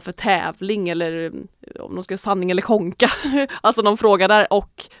ha för tävling eller om de ska sanning eller konka. Alltså de frågar där,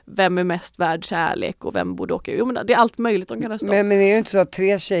 och vem är mest värd kärlek och vem borde åka. Jo, men det är allt möjligt de kan rösta om. Men är det inte så att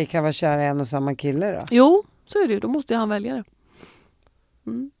 3 tjejer kan vara kära i en och samma kille då? Jo, så är det ju. Då måste han välja det.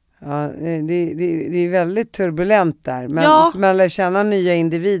 Mm. Ja, det är väldigt turbulent där. Men man lär känna nya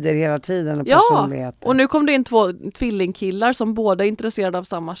individer hela tiden och personligheter. Ja, och nu kom det in 2 tvillingkillar som båda är intresserade av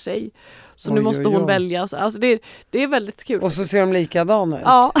samma tjej. Så nu måste hon välja. Alltså det är väldigt kul. Och så ser de likadana ut.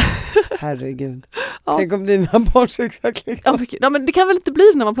 Ja. Herregud. Ja. Tänk om dina barn ser exakt likadana. Ja, men det kan väl inte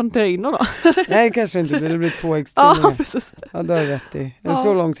bli när man planterar in dem då? Nej, det kanske inte blir. Det blir 2 extremer. Ja, precis. Ja, det har rätt i.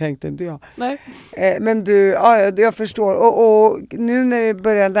 Så långt tänkte inte jag. Nej. Men du, jag förstår. Och nu när det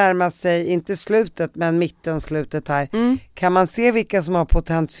börjar närma sig, inte slutet, men mittenslutet här. Kan man se vilka som har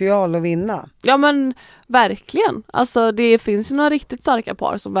potential att vinna? Ja, men verkligen. Alltså det finns ju några riktigt starka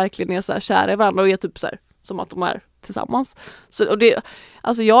par som verkligen är så här kära i varandra och är typ så här, som att de är tillsammans. Så, och det,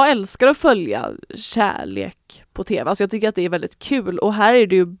 alltså jag älskar att följa kärlek på tv. Alltså jag tycker att det är väldigt kul. Och här är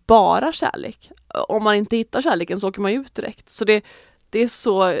det ju bara kärlek. Om man inte hittar kärleken så åker man ju ut direkt. Så det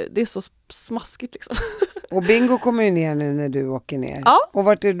är så smaskigt liksom. Och Bingo kommer ju ner nu när du åker ner. Ja. Och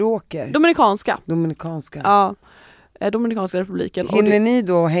vart är du åker? Dominikanska. Ja. Dominikanska republiken. Hinner ni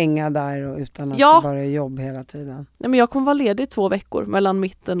då hänga där och utan att det bara är jobb hela tiden? Nej, men jag kommer vara ledig 2 veckor mellan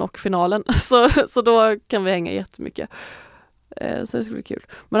mitten och finalen. Så då kan vi hänga jättemycket. Så det ska bli kul.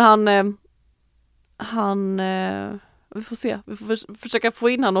 Men han vi får se. Vi får försöka få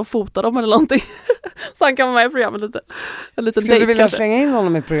in han och fota dem eller någonting. Så han kan vara med i programmet lite. En liten skulle date, du vilja kanske slänga in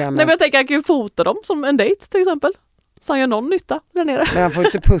honom i programmet? Nej, men jag tänker att jag kan ju fota dem som en date till exempel. Så han gör någon nytta där nere. Men han får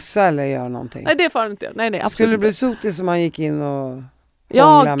inte pussa eller göra någonting? Nej, det får han inte göra. Nej, absolut. Skulle det bli sotigt som han gick in och...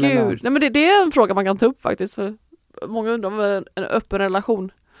 Ja, gud. Nej, men det är en fråga man kan ta upp faktiskt. För många undrar om det är en öppen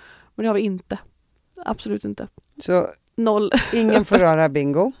relation. Men det har vi inte. Absolut inte. Så 0. Ingen får röra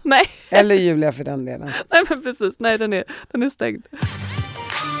Bingo? Nej. Eller Julia för den delen? Nej, men precis. Nej, den är stängd.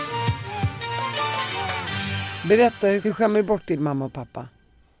 Berätta, hur skämmer du bort din mamma och pappa?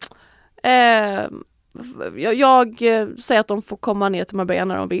 Jag säger att de får komma ner till Marbella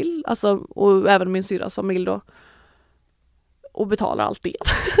när de vill. Alltså, och även min syrras familj då. Och betalar allt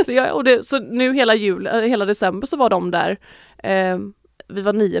det. Så nu hela december så var de där. Vi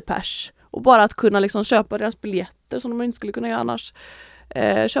var 9 pers. Och bara att kunna liksom köpa deras biljetter som de inte skulle kunna göra annars.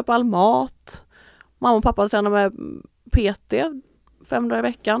 Köpa all mat. Mamma och pappa tränar med PT 5 dagar i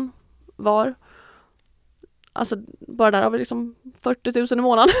veckan var. Alltså bara där har vi liksom 40 000 i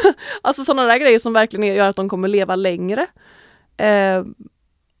månaden. Alltså sådana där grejer som verkligen gör att de kommer leva längre.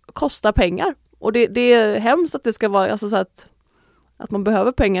 Kostar pengar. Och det är hemskt att det ska vara alltså så att man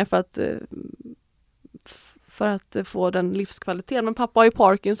behöver pengar för att få den livskvaliteten. Men pappa har ju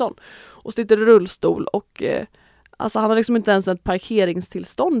Parkinson och sitter i rullstol och alltså han har liksom inte ens ett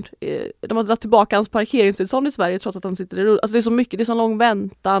parkeringstillstånd. De har dragit tillbaka hans parkeringstillstånd i Sverige trots att han sitter i rullstol. Alltså det är så mycket, det är så lång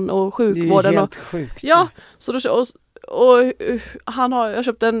väntan och sjukvården. Det är helt sjukt. Ja, så då, och jag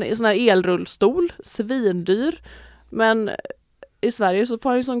köpte en sån här elrullstol, svindyr. Men i Sverige så får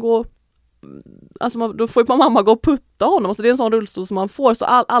han liksom gå, alltså då får ju mamma gå och putta honom. Alltså det är en sån rullstol som man får. Så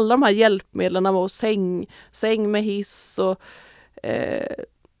alla de här hjälpmedlen och säng med hiss och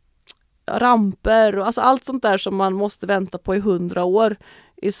ramper och alltså allt sånt där som man måste vänta på i 100 år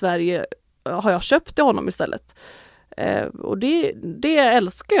i Sverige har jag köpt till honom istället. Och det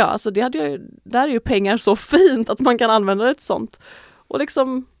älskar jag. Alltså där är ju pengar så fint att man kan använda det till sånt. Och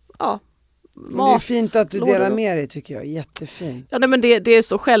liksom, ja. Mat, det är fint att du delar med dig tycker jag. Jättefint. Ja, nej, men det är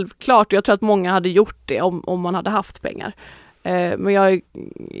så självklart. Och jag tror att många hade gjort det om man hade haft pengar. Men jag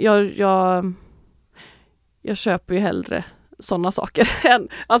köper ju hellre sådana saker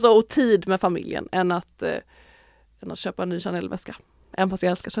och tid med familjen än att köpa en ny Chanel-väska. Även fast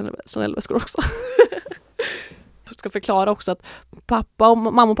jag älskar Chanel-väskor också. Jag ska förklara också att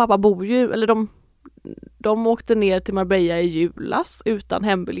mamma och pappa bor ju, eller de åkte ner till Marbella i julas utan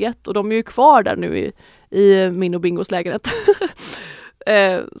hembiljett och de är ju kvar där nu i min och Bingos lägenhet.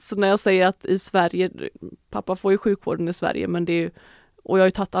 Så när jag säger att i Sverige, pappa får ju sjukvården i Sverige, men det är ju, och jag har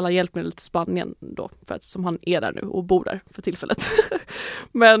ju tagit alla hjälpmedel till Spanien då, för att som han är där nu och bor där för tillfället.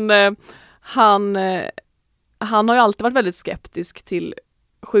 Men han har ju alltid varit väldigt skeptisk till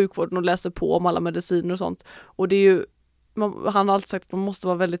sjukvården och läser på om alla mediciner och sånt. Och det är ju, han har alltid sagt att man måste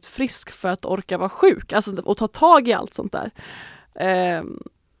vara väldigt frisk för att orka vara sjuk. Alltså, och ta tag i allt sånt där.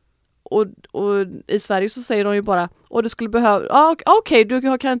 Och i Sverige så säger de ju bara, du skulle behöva, okej,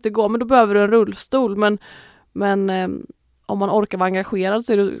 du kan inte gå, men då behöver du en rullstol. Men om man orkar vara engagerad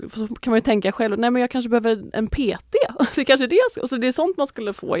så kan man ju tänka själv, nej men jag kanske behöver en PT. Det kanske är det. Så det är sånt man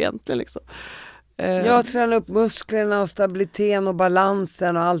skulle få egentligen liksom. Jag tränar upp musklerna och stabiliteten och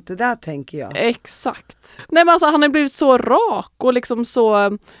balansen och allt det där tänker jag. Exakt. Nej men alltså han har blivit så rak och liksom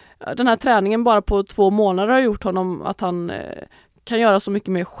så, den här träningen bara på 2 månader har gjort honom att han kan göra så mycket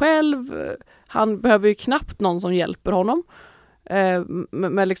mer själv. Han behöver ju knappt någon som hjälper honom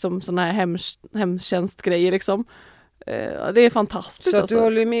med liksom såna här hemtjänstgrejer liksom. Det är fantastiskt. Så att du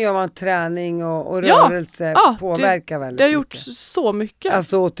håller med om att träning och rörelse påverkar väldigt mycket? Det har gjort så mycket.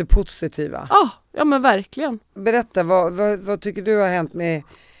 Alltså åt det positiva? Ja men verkligen. Berätta, vad tycker du har hänt med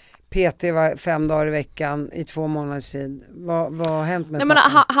PT 5 dagar i veckan i 2 månaders tid? Vad har hänt med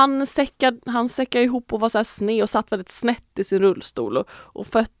pappa? Han säckade ihop och var så här sned och satt väldigt snett i sin rullstol och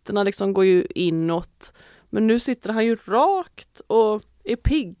fötterna liksom går ju inåt. Men nu sitter han ju rakt och är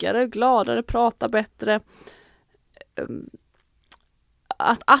piggare, gladare, pratar bättre.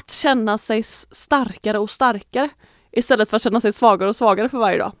 Att känna sig starkare och starkare istället för att känna sig svagare och svagare för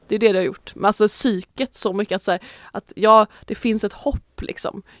varje dag. Det är det har gjort. Men alltså psyket så mycket att säga att det finns ett hopp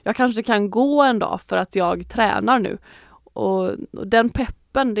liksom. Jag kanske kan gå en dag för att jag tränar nu. Och den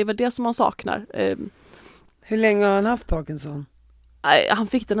peppen, det är väl det som man saknar. Hur länge har han haft Parkinson? Han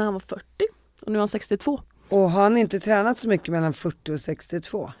fick det när han var 40 och nu är han 62. Och har han inte tränat så mycket mellan 40 och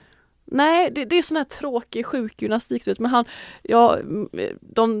 62? Nej, det är sån här tråkig sjukgymnastik. Men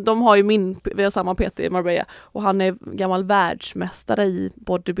de har ju vi har samma PT i Marbella och han är gammal världsmästare i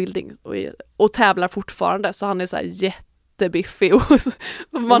bodybuilding och tävlar fortfarande. Så han är så här jättebiffig och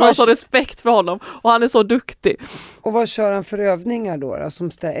man har så respekt för honom och han är så duktig. Och vad kör han för övningar då?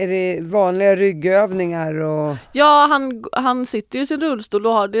 Är det vanliga ryggövningar? Ja, han sitter ju i sin rullstol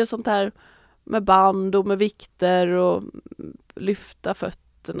och har det sånt här med band och med vikter och lyfta fötter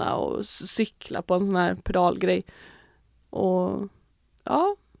och cykla på en sån här pedalgrej. Och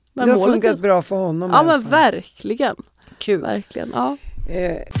ja, men det har funkat bra för honom. Ja, men verkligen. Kul. Verkligen, ja.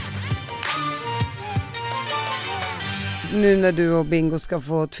 nu när du och Bingo ska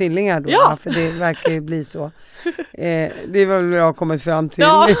få tvillingar då, Ja. för det verkar ju bli så. Det var väl jag har kommit fram till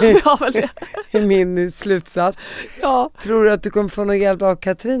väl det. i min slutsats. Ja. Tror du att du kommer få någon hjälp av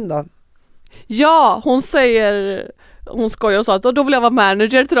Katrin då? Ja, hon skojar och sa att då vill jag vara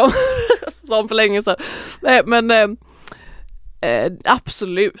manager till dem. Som för länge sedan. Nej, men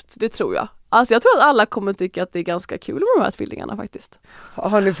absolut, det tror jag. Alltså jag tror att alla kommer tycka att det är ganska kul med de här tvillingarna faktiskt.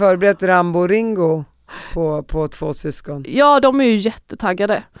 Har ni förberett Rambo och Ringo på 2 syskon? Ja, de är ju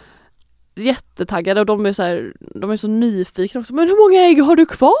jättetaggade. Och de är så nyfikna också. Men hur många ägg har du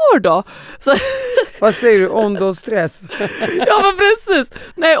kvar då? Så, vad säger du? Ångest och stress? ja, men precis.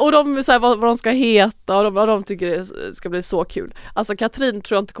 Nej, och de så här, vad de ska heta och de tycker det ska bli så kul. Alltså Katrin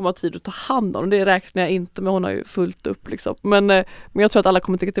tror jag inte kommer ha tid att ta hand om. Det räknar jag inte med. Hon har ju fullt upp liksom. Men jag tror att alla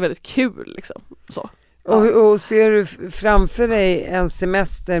kommer tycka att det är väldigt kul liksom. Så. Ja. Och ser du framför dig en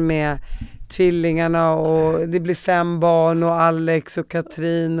semester med tvillingarna och det blir 5 barn och Alex och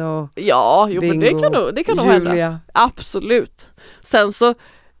Katrin och ja, jo, Bingo, men det kan nog hända. Absolut. Sen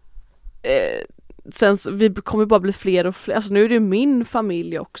så vi kommer bara bli fler och fler. Alltså nu är det ju min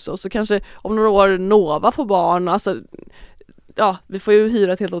familj också, så kanske om några år Nova får barn. Alltså ja, vi får ju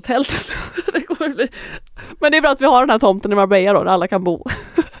hyra ett helt hotell till slut. Det kommer bli. Men det är bra att vi har den här tomten i Marbella då, där alla kan bo.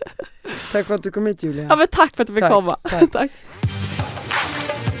 Tack för att du kom hit, Julia. Ja, men tack för att du fick komma. Tack.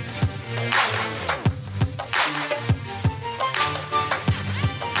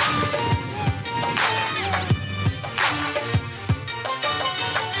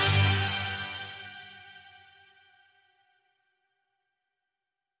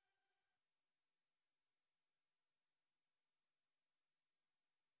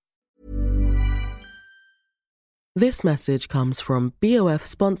 This message comes from BOF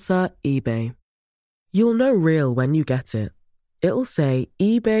sponsor eBay. You'll know real when you get it. It'll say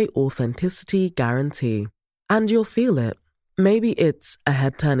eBay Authenticity Guarantee. And you'll feel it. Maybe it's a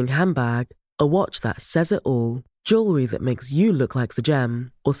head-turning handbag, a watch that says it all, jewelry that makes you look like the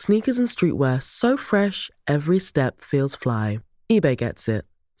gem, or sneakers and streetwear so fresh every step feels fly. eBay gets it.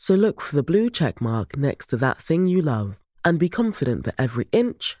 So look for the blue check mark next to that thing you love. And be confident that every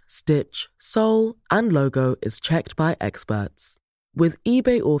inch, stitch, sole, and logo is checked by experts. With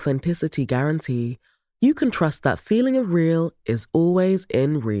eBay Authenticity Guarantee, you can trust that feeling of real is always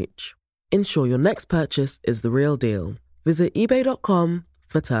in reach. Ensure your next purchase is the real deal. Visit ebay.com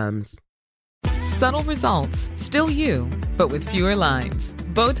for terms. Subtle results, still you, but with fewer lines.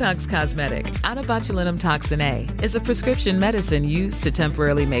 Botox Cosmetic, out of botulinum toxin A, is a prescription medicine used to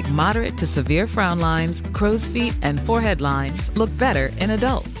temporarily make moderate to severe frown lines, crow's feet, and forehead lines look better in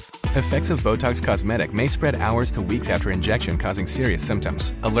adults. Effects of Botox Cosmetic may spread hours to weeks after injection, causing serious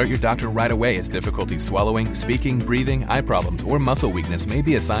symptoms. Alert your doctor right away as difficulty swallowing, speaking, breathing, eye problems, or muscle weakness may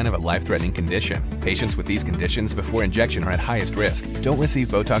be a sign of a life-threatening condition. Patients with these conditions before injection are at highest risk. Don't receive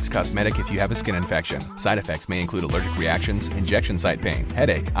Botox Cosmetic if you have a skin infection. Side effects may include allergic reactions, injection site pain,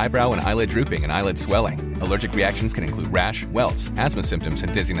 headache, eyebrow and eyelid drooping, and eyelid swelling. Allergic reactions can include rash, welts, asthma symptoms,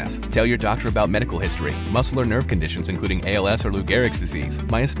 and dizziness. Tell your doctor about medical history, muscle or nerve conditions including ALS or Lou Gehrig's disease,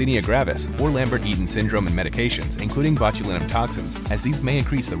 myasthenia gravis, or Lambert-Eaton syndrome, and medications, including botulinum toxins, as these may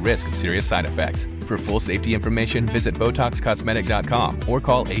increase the risk of serious side effects. For full safety information, visit BotoxCosmetic.com or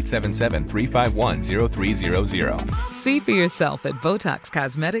call 877-351-0300. See for yourself at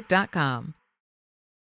BotoxCosmetic.com.